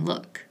characters can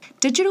look.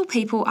 Digital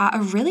people are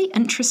a really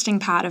interesting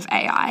part of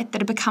AI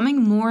that are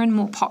becoming more and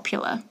more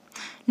popular.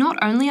 Not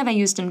only are they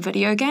used in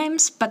video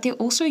games, but they're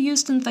also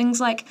used in things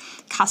like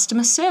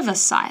customer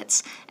service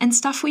sites and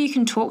stuff where you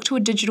can talk to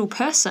a digital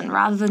person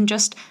rather than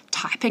just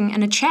typing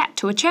in a chat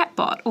to a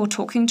chatbot or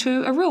talking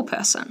to a real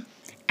person.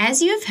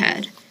 As you have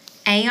heard,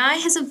 AI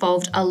has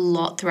evolved a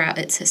lot throughout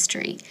its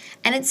history,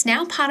 and it's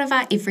now part of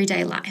our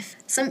everyday life.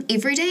 Some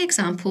everyday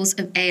examples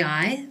of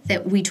AI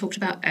that we talked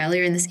about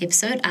earlier in this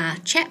episode are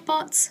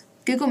chatbots,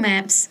 Google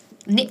Maps,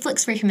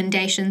 Netflix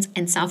recommendations,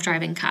 and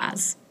self-driving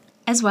cars.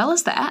 As well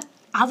as that,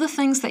 other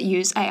things that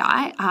use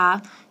AI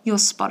are your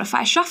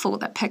Spotify Shuffle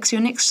that picks your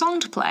next song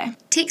to play,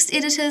 text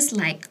editors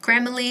like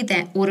Grammarly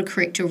that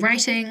autocorrect your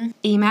writing,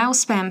 email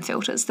spam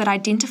filters that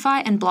identify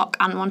and block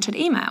unwanted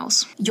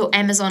emails, your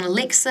Amazon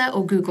Alexa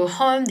or Google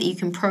Home that you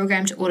can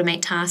program to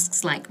automate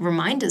tasks like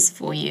reminders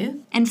for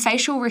you, and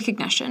facial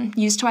recognition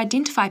used to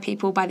identify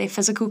people by their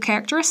physical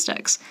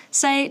characteristics,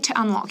 say to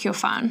unlock your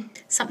phone.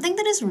 Something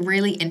that is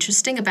really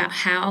interesting about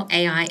how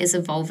AI is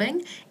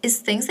evolving is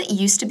things that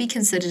used to be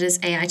considered as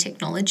AI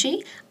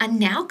technology are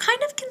now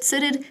kind of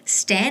considered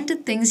standard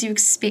things you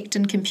expect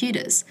in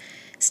computers.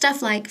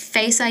 Stuff like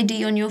Face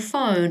ID on your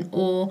phone,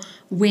 or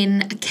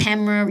when a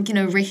camera,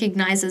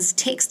 recognizes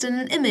text in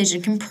an image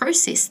and can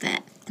process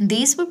that.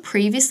 These were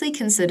previously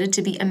considered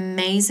to be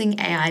amazing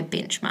AI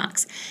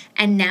benchmarks,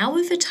 and now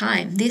over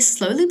time, they're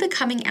slowly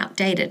becoming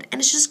outdated, and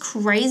it's just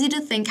crazy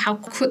to think how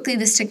quickly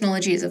this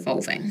technology is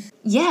evolving.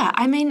 Yeah,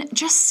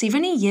 just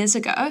 70 years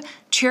ago,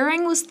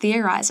 Turing was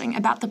theorizing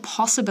about the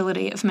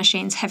possibility of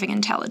machines having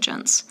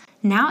intelligence.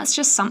 Now it's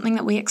just something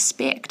that we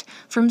expect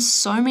from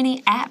so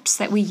many apps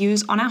that we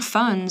use on our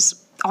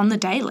phones on the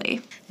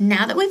daily.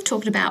 Now that we've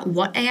talked about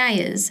what AI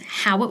is,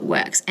 how it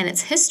works, and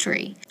its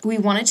history, we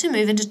wanted to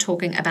move into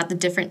talking about the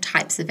different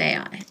types of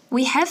AI.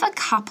 We have a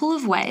couple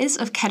of ways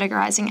of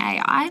categorizing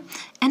AI,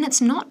 and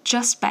it's not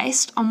just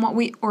based on what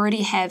we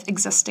already have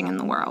existing in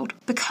the world.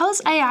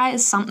 Because AI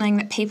is something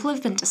that people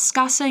have been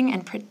discussing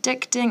and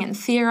predicting and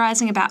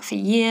theorizing about for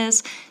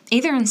years,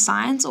 either in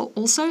science or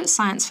also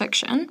science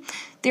fiction,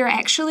 there are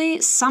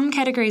actually some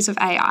categories of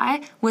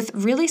AI with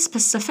really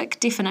specific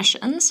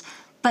definitions,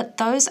 but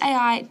those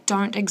AI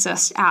don't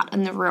exist out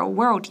in the real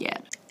world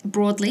yet.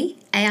 Broadly,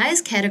 AI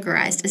is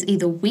categorized as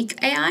either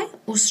weak AI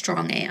or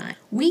strong AI.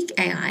 Weak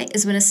AI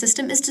is when a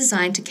system is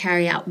designed to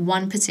carry out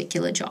one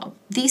particular job.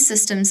 These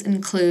systems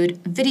include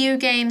video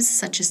games,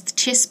 such as the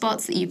chess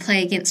bots that you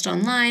play against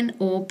online,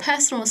 or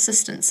personal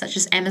assistants, such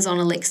as Amazon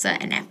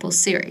Alexa and Apple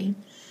Siri.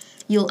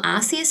 You'll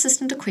ask the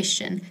assistant a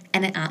question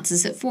and it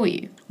answers it for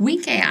you.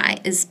 Weak AI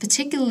is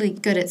particularly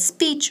good at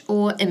speech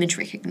or image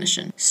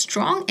recognition.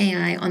 Strong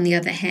AI, on the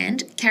other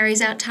hand,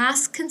 carries out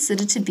tasks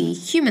considered to be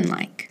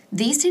human-like.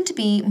 These tend to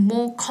be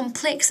more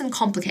complex and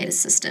complicated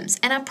systems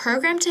and are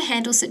programmed to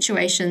handle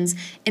situations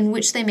in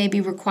which they may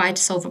be required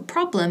to solve a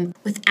problem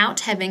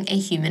without having a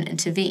human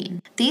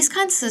intervene. These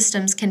kinds of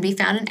systems can be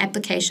found in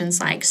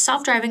applications like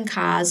self-driving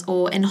cars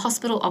or in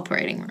hospital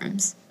operating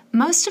rooms.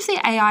 Most of the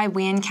AI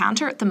we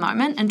encounter at the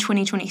moment in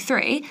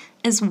 2023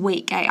 is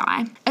weak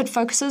AI. It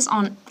focuses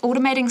on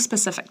automating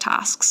specific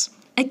tasks.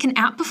 It can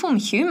outperform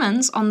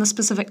humans on the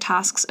specific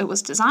tasks it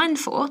was designed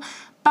for,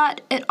 but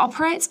it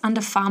operates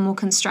under far more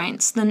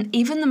constraints than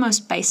even the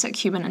most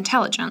basic human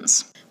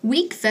intelligence.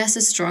 Weak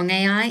versus strong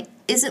AI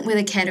isn't where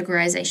the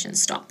categorization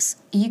stops.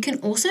 You can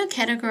also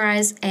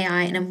categorize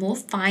AI in a more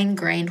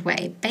fine-grained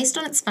way based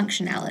on its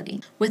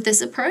functionality. With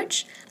this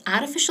approach,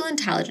 artificial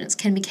intelligence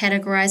can be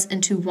categorized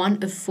into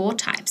one of 4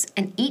 types,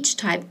 and each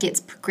type gets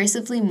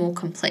progressively more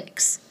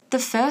complex. The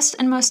first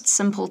and most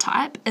simple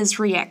type is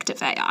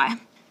reactive AI.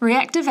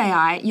 Reactive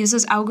AI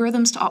uses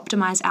algorithms to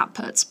optimize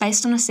outputs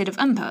based on a set of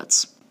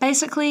inputs.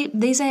 Basically,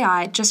 these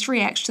AI just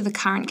react to the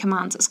current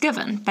commands it's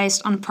given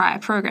based on prior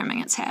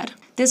programming it's had.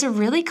 There's a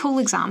really cool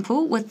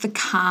example with the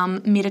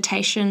Calm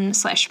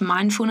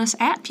meditation/mindfulness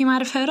app you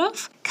might have heard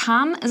of.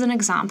 Calm is an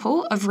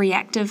example of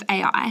reactive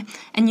AI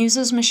and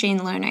uses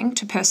machine learning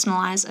to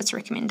personalize its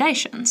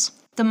recommendations.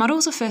 The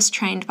models are first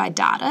trained by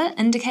data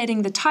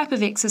indicating the type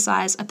of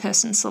exercise a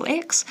person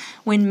selects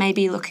when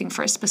maybe looking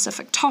for a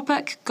specific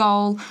topic,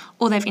 goal,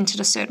 or they've entered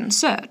a certain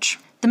search.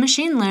 The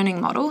machine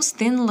learning models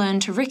then learn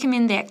to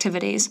recommend the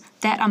activities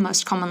that are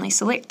most commonly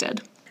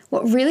selected.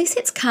 What really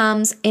sets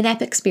Calm's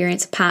in-app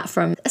experience apart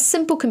from a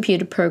simple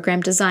computer program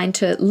designed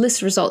to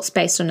list results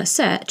based on a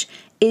search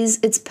is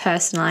its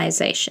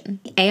personalization.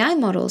 AI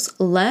models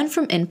learn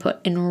from input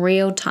in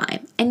real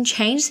time and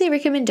change their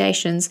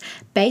recommendations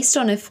based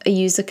on if a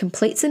user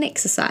completes an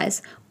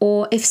exercise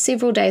or if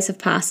several days have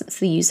passed since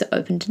the user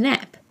opened an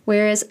app.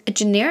 Whereas a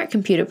generic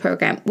computer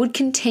program would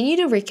continue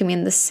to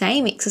recommend the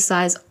same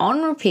exercise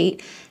on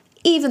repeat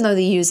even though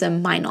the user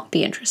might not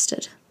be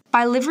interested.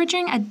 By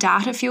leveraging a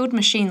data-fueled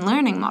machine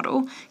learning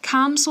model,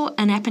 Calm saw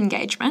in-app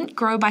engagement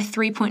grow by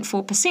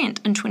 3.4%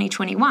 in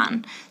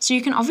 2021, so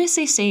you can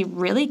obviously see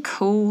really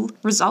cool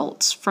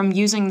results from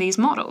using these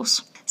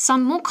models.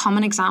 Some more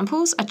common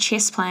examples are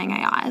chess-playing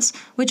AIs,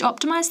 which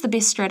optimize the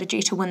best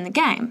strategy to win the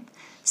game,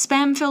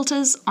 spam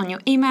filters on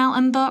your email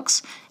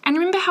inbox, and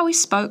remember how we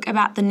spoke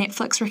about the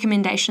Netflix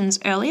recommendations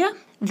earlier?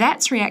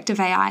 That's reactive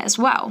AI as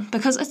well,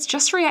 because it's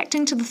just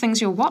reacting to the things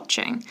you're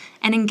watching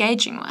and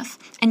engaging with,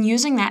 and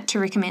using that to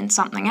recommend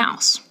something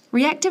else.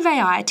 Reactive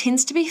AI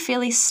tends to be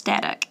fairly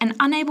static and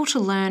unable to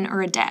learn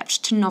or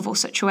adapt to novel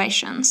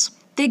situations.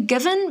 They're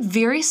given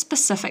very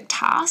specific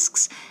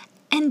tasks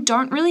and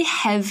don't really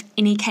have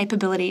any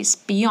capabilities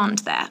beyond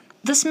that.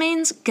 This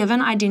means,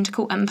 given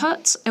identical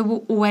inputs, it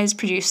will always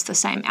produce the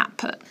same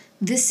output.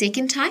 The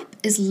second type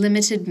is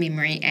limited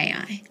memory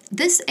AI.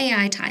 This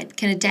AI type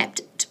can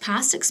adapt to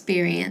past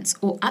experience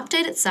or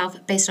update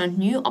itself based on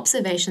new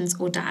observations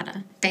or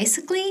data.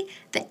 Basically,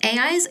 the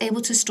AI is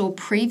able to store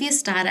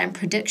previous data and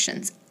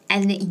predictions,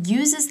 and it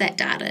uses that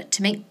data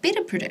to make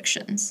better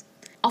predictions.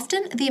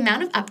 Often, the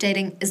amount of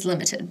updating is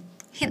limited,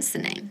 hence the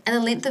name, and the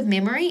length of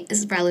memory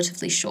is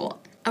relatively short.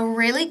 A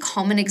really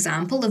common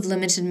example of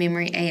limited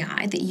memory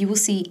AI that you will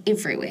see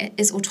everywhere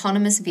is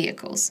autonomous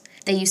vehicles.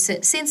 They use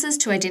sensors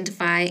to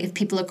identify if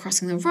people are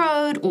crossing the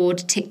road or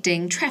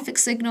detecting traffic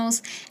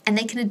signals, and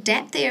they can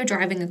adapt their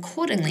driving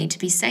accordingly to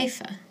be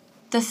safer.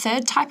 The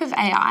third type of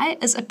AI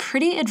is a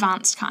pretty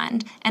advanced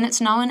kind, and it's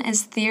known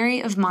as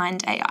theory of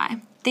mind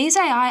AI. These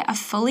AI are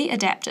fully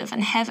adaptive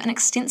and have an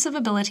extensive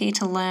ability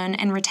to learn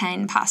and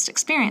retain past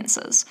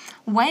experiences,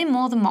 way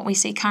more than what we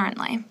see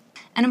currently.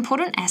 An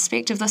important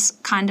aspect of this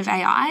kind of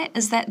AI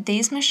is that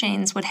these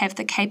machines would have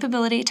the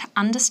capability to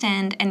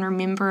understand and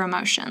remember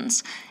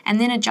emotions, and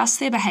then adjust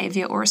their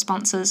behaviour or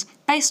responses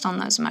based on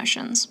those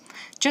emotions,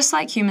 just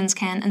like humans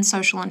can in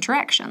social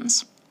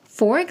interactions.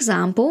 For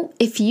example,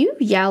 if you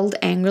yelled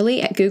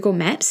angrily at Google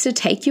Maps to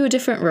take you a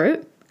different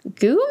route,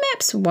 Google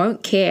Maps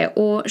won't care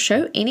or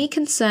show any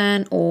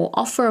concern or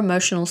offer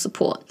emotional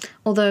support.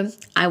 Although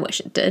I wish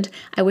it did.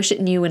 I wish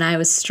it knew when I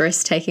was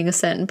stressed taking a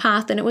certain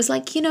path and it was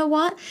like, you know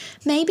what?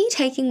 Maybe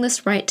taking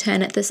this right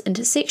turn at this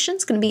intersection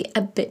is going to be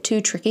a bit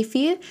too tricky for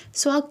you,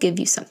 so I'll give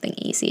you something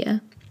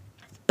easier.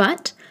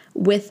 But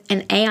with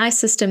an AI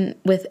system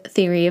with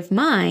theory of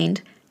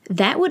mind,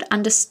 that would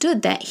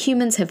understood that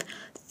humans have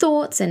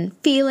thoughts and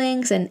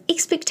feelings and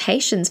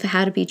expectations for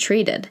how to be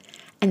treated.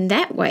 And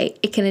that way,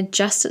 it can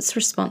adjust its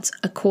response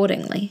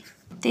accordingly.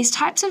 These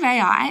types of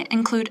AI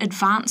include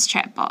advanced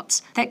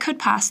chatbots that could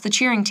pass the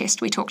Turing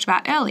test we talked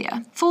about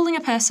earlier, fooling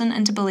a person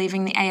into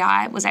believing the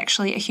AI was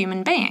actually a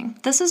human being.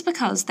 This is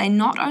because they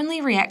not only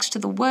react to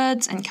the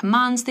words and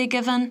commands they're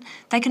given,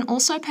 they can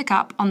also pick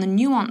up on the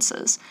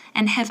nuances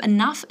and have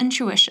enough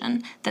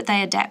intuition that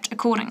they adapt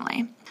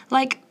accordingly.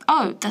 Like,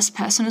 oh, this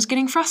person is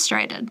getting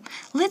frustrated.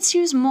 Let's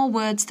use more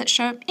words that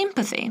show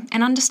empathy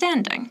and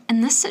understanding. In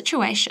this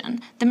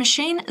situation, the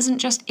machine isn't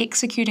just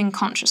executing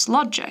conscious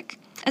logic,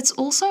 it's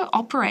also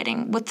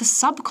operating with the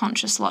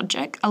subconscious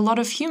logic a lot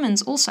of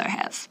humans also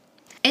have.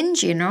 In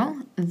general,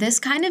 this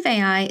kind of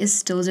AI is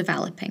still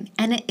developing,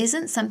 and it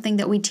isn't something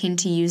that we tend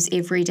to use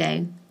every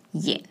day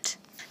yet.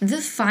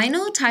 The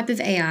final type of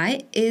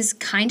AI is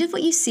kind of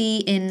what you see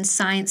in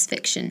science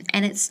fiction,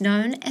 and it's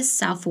known as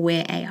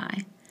self-aware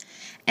AI.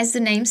 As the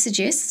name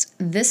suggests,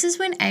 this is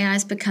when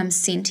AIs become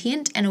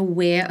sentient and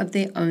aware of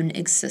their own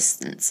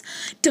existence.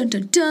 Dun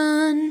dun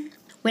dun!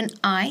 When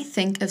I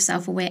think of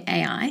self-aware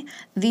AI,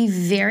 the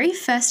very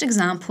first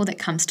example that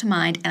comes to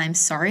mind, and I'm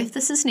sorry if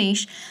this is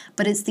niche,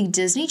 but it's the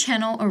Disney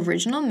Channel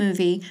original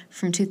movie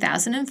from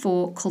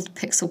 2004 called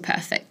Pixel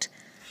Perfect.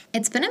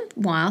 It's been a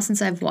while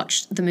since I've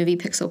watched the movie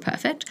Pixel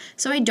Perfect,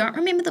 so I don't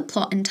remember the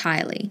plot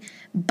entirely,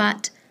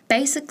 but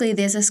basically,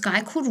 there's this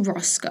guy called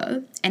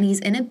Roscoe, and he's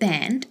in a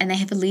band, and they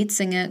have a lead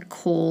singer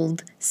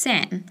called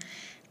Sam.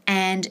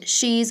 And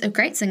she's a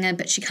great singer,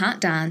 but she can't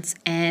dance,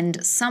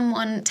 and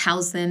someone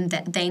tells them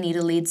that they need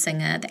a lead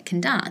singer that can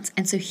dance.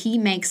 And so he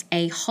makes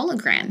a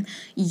hologram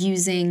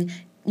using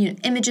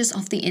images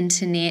off the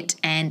internet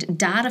and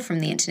data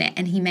from the internet,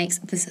 and he makes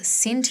this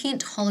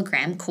sentient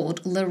hologram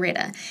called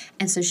Loretta.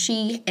 And so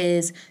she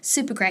is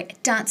super great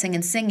at dancing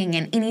and singing,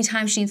 and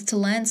anytime she needs to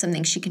learn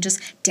something, she can just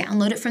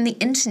download it from the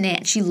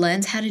internet. She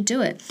learns how to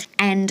do it.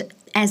 And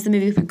as the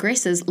movie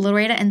progresses,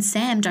 Loretta and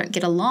Sam don't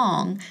get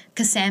along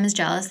because Sam is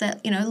jealous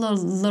that,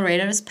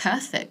 Loretta is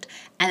perfect.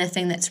 And the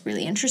thing that's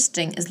really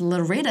interesting is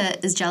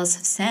Loretta is jealous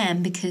of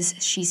Sam because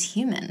she's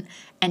human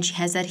and she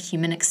has that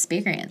human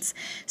experience.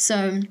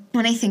 So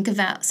when I think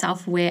about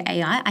self-aware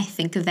AI, I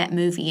think of that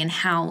movie and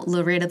how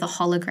Loretta the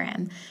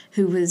hologram,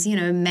 who was,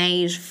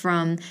 made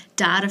from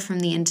data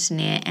from the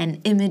internet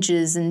and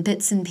images and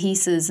bits and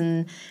pieces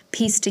and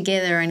pieced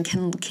together and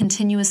can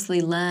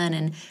continuously learn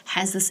and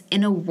has this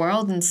inner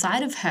world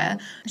inside of her,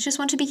 I just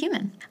want to be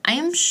human. I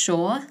am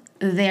sure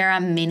there are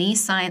many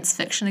science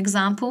fiction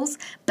examples,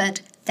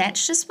 but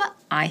that's just what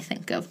I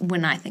think of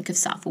when I think of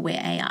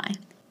self-aware AI.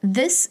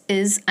 This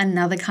is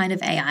another kind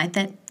of AI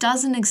that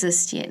doesn't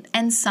exist yet,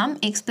 and some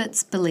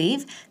experts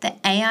believe that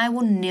AI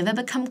will never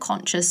become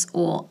conscious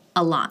or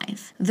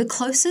alive. The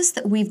closest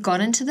that we've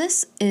gotten to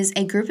this is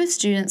a group of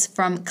students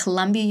from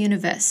Columbia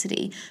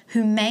University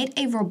who made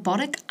a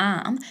robotic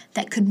arm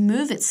that could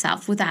move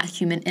itself without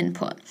human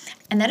input.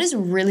 And that is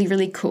really,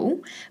 really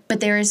cool,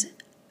 but there is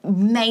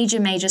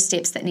major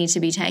steps that need to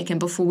be taken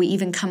before we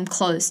even come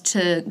close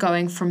to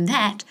going from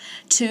that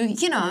to,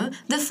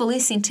 the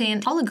fully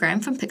sentient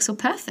hologram from Pixel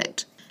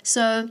Perfect.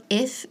 So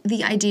if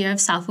the idea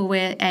of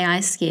self-aware AI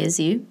scares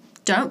you,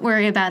 don't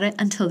worry about it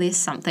until there's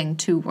something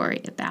to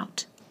worry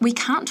about. We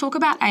can't talk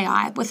about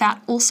AI without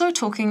also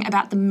talking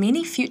about the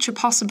many future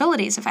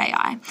possibilities of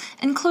AI,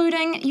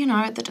 including,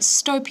 the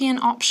dystopian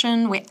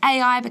option where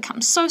AI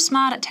becomes so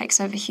smart it takes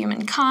over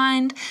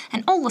humankind,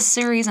 and all the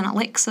Siris and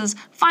Alexas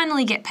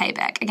finally get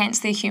payback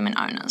against their human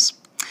owners.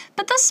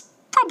 But this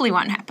probably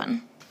won't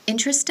happen.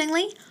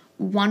 Interestingly,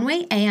 one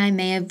way AI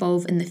may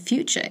evolve in the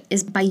future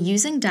is by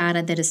using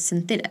data that is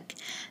synthetic,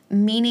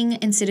 meaning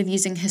instead of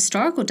using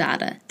historical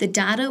data, the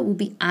data will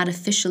be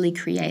artificially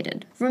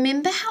created.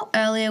 Remember how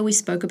earlier we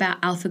spoke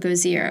about AlphaGo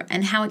Zero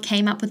and how it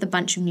came up with a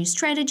bunch of new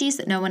strategies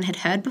that no one had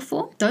heard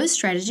before? Those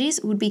strategies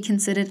would be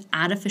considered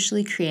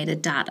artificially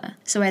created data.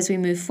 So as we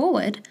move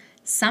forward,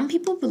 some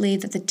people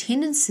believe that the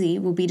tendency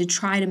will be to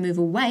try to move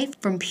away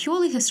from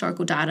purely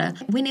historical data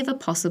whenever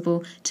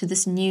possible to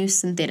this new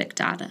synthetic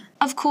data.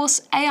 Of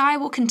course, AI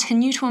will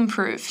continue to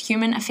improve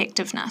human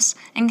effectiveness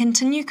and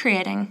continue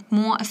creating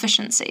more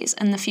efficiencies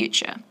in the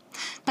future.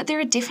 But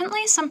there are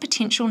definitely some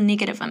potential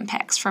negative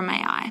impacts from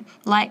AI,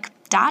 like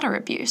data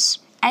abuse.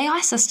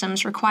 AI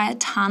systems require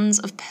tons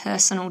of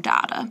personal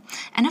data,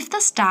 and if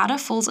this data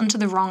falls into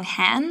the wrong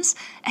hands,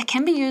 it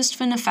can be used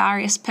for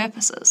nefarious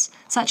purposes,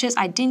 such as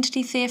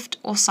identity theft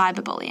or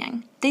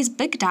cyberbullying. These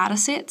big data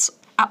sets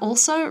are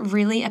also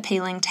really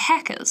appealing to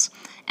hackers,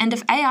 and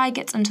if AI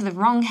gets into the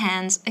wrong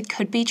hands, it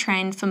could be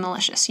trained for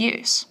malicious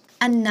use.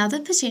 Another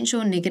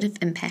potential negative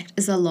impact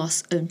is the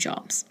loss of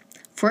jobs.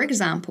 For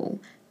example,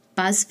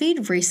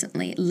 BuzzFeed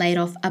recently laid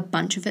off a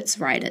bunch of its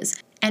writers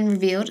and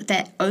revealed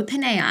that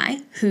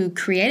OpenAI, who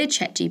created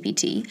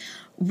ChatGPT,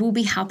 will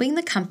be helping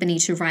the company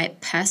to write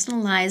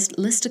personalized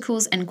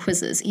listicles and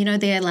quizzes.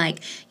 They're like,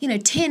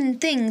 10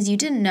 things you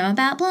didn't know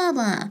about blah,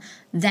 blah.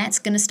 That's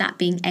going to start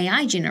being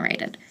AI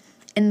generated.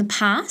 In the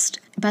past,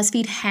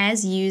 BuzzFeed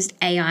has used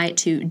AI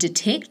to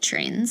detect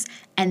trends,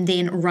 and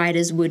then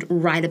writers would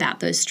write about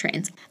those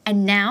trends.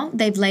 And now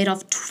they've laid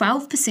off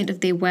 12%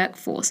 of their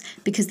workforce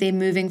because they're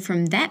moving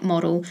from that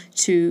model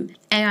to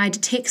AI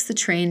detects the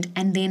trend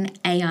and then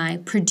AI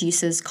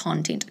produces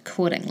content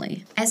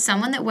accordingly. As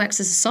someone that works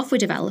as a software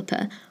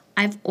developer,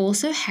 I've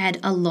also had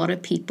a lot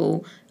of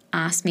people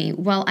ask me,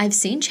 well, I've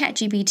seen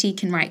ChatGPT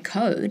can write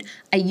code.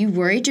 Are you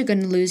worried you're going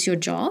to lose your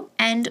job?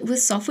 And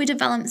with software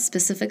development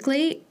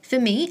specifically, for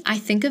me, I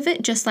think of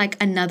it just like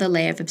another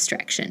layer of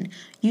abstraction.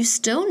 You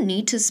still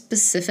need to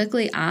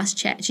specifically ask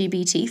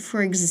ChatGPT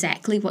for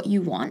exactly what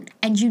you want,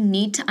 and you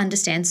need to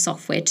understand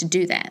software to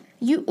do that.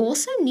 You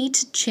also need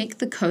to check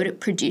the code it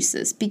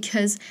produces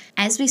because,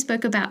 as we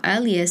spoke about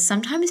earlier,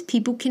 sometimes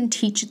people can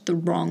teach it the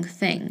wrong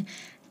thing.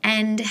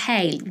 And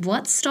hey,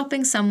 what's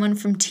stopping someone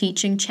from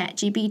teaching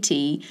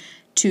ChatGPT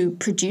to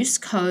produce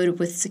code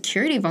with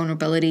security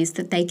vulnerabilities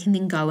that they can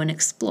then go and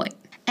exploit?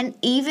 And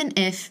even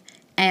if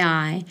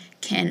AI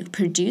can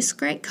produce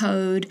great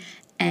code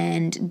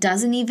and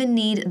doesn't even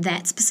need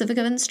that specific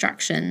of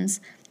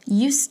instructions,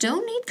 you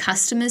still need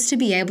customers to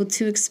be able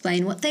to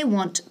explain what they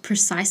want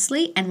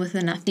precisely and with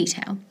enough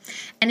detail.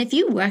 And if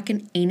you work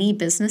in any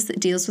business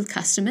that deals with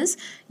customers,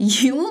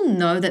 you will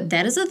know that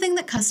that is a thing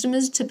that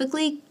customers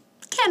typically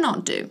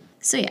cannot do.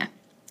 So yeah,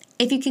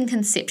 if you can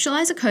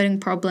conceptualize a coding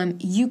problem,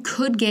 you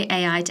could get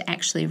AI to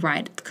actually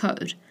write the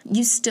code.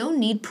 You still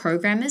need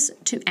programmers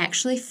to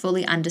actually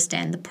fully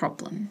understand the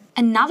problem.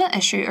 Another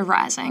issue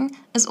arising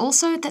is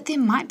also that there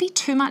might be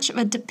too much of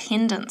a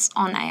dependence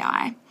on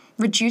AI,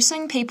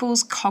 reducing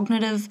people's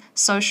cognitive,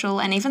 social,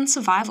 and even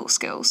survival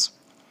skills.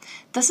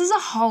 This is a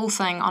whole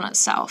thing on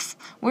itself.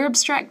 We're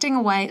abstracting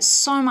away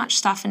so much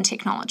stuff in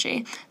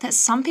technology that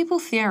some people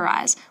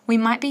theorize we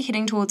might be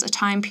heading towards a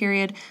time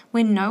period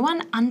where no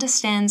one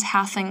understands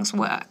how things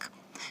work.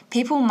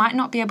 People might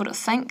not be able to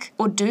think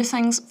or do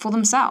things for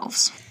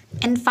themselves.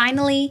 And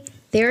finally,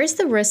 there is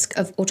the risk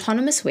of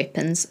autonomous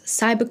weapons,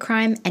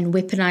 cybercrime, and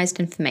weaponized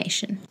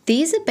information.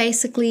 These are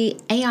basically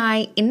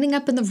AI ending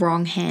up in the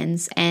wrong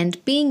hands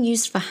and being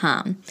used for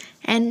harm,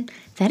 and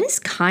that is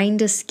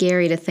kinda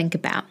scary to think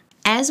about.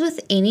 As with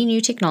any new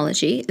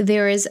technology,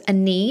 there is a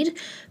need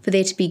for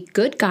there to be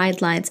good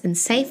guidelines and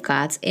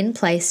safeguards in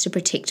place to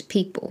protect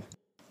people.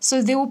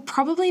 So there will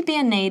probably be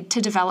a need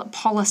to develop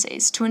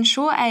policies to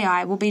ensure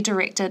AI will be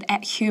directed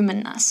at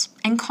humanness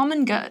and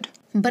common good.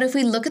 But if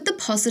we look at the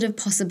positive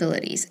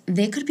possibilities,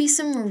 there could be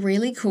some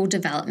really cool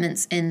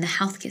developments in the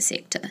healthcare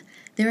sector.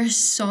 There are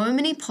so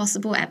many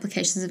possible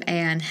applications of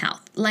AI in health.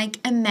 Like,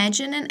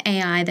 imagine an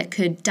AI that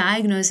could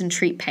diagnose and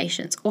treat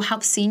patients or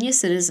help senior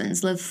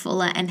citizens live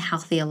fuller and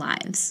healthier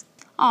lives.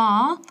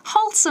 Aw,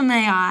 wholesome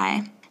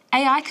AI!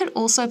 AI could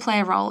also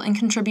play a role in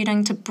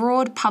contributing to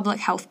broad public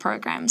health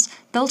programs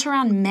built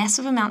around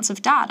massive amounts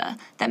of data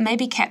that may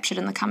be captured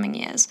in the coming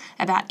years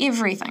about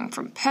everything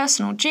from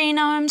personal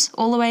genomes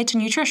all the way to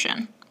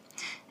nutrition.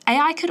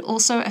 AI could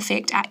also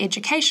affect our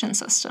education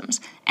systems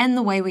and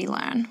the way we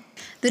learn.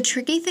 The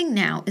tricky thing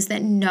now is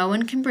that no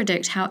one can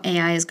predict how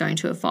AI is going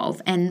to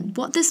evolve and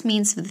what this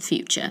means for the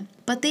future.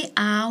 But there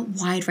are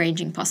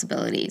wide-ranging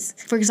possibilities.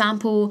 For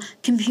example,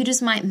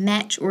 computers might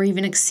match or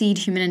even exceed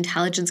human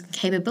intelligence and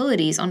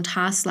capabilities on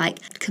tasks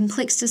like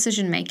complex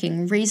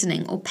decision-making,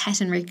 reasoning, or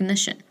pattern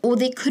recognition. Or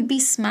there could be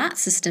smart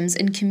systems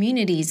in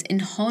communities, in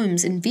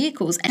homes, in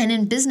vehicles, and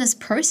in business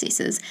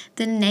processes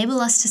that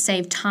enable us to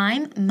save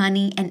time,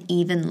 money, and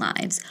even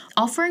lives,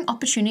 offering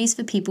opportunities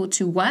for people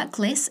to work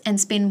less and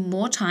spend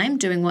more time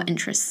doing what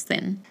interests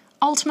them.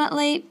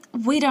 Ultimately,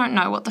 we don't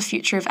know what the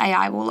future of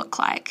AI will look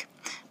like.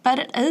 But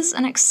it is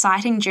an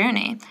exciting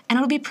journey, and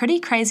it'll be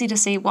pretty crazy to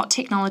see what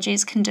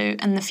technologies can do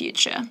in the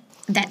future.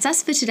 That's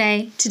us for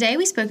today. Today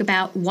we spoke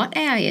about what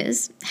AI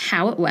is,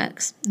 how it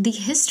works, the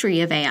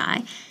history of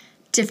AI,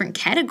 different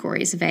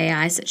categories of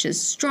AI such as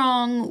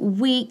strong,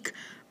 weak,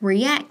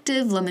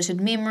 reactive,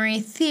 limited memory,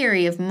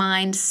 theory of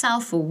mind,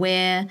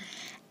 self-aware,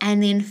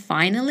 and then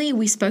finally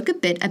we spoke a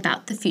bit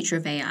about the future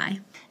of AI.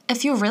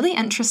 If you're really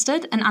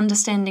interested in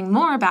understanding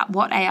more about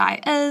what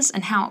AI is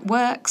and how it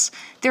works,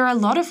 there are a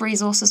lot of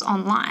resources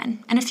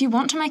online, and if you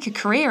want to make a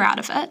career out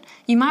of it,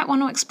 you might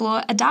want to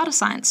explore a data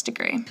science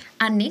degree.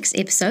 Our next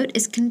episode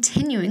is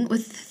continuing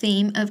with the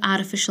theme of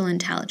artificial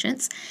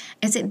intelligence,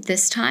 as at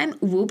this time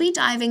we'll be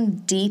diving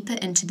deeper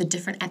into the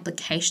different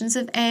applications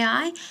of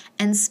AI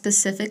and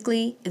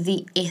specifically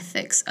the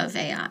ethics of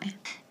AI.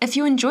 If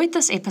you enjoyed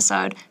this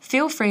episode,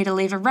 feel free to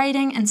leave a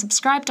rating and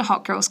subscribe to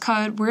Hot Girls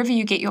Code wherever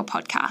you get your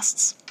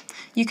podcasts.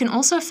 You can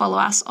also follow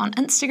us on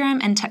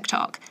Instagram and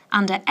TikTok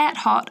under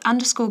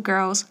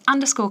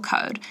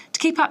 @hot_girls_code to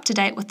keep up to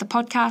date with the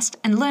podcast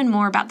and learn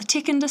more about the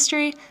tech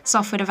industry,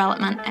 software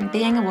development, and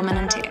being a woman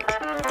in tech.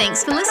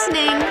 Thanks for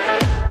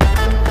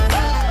listening!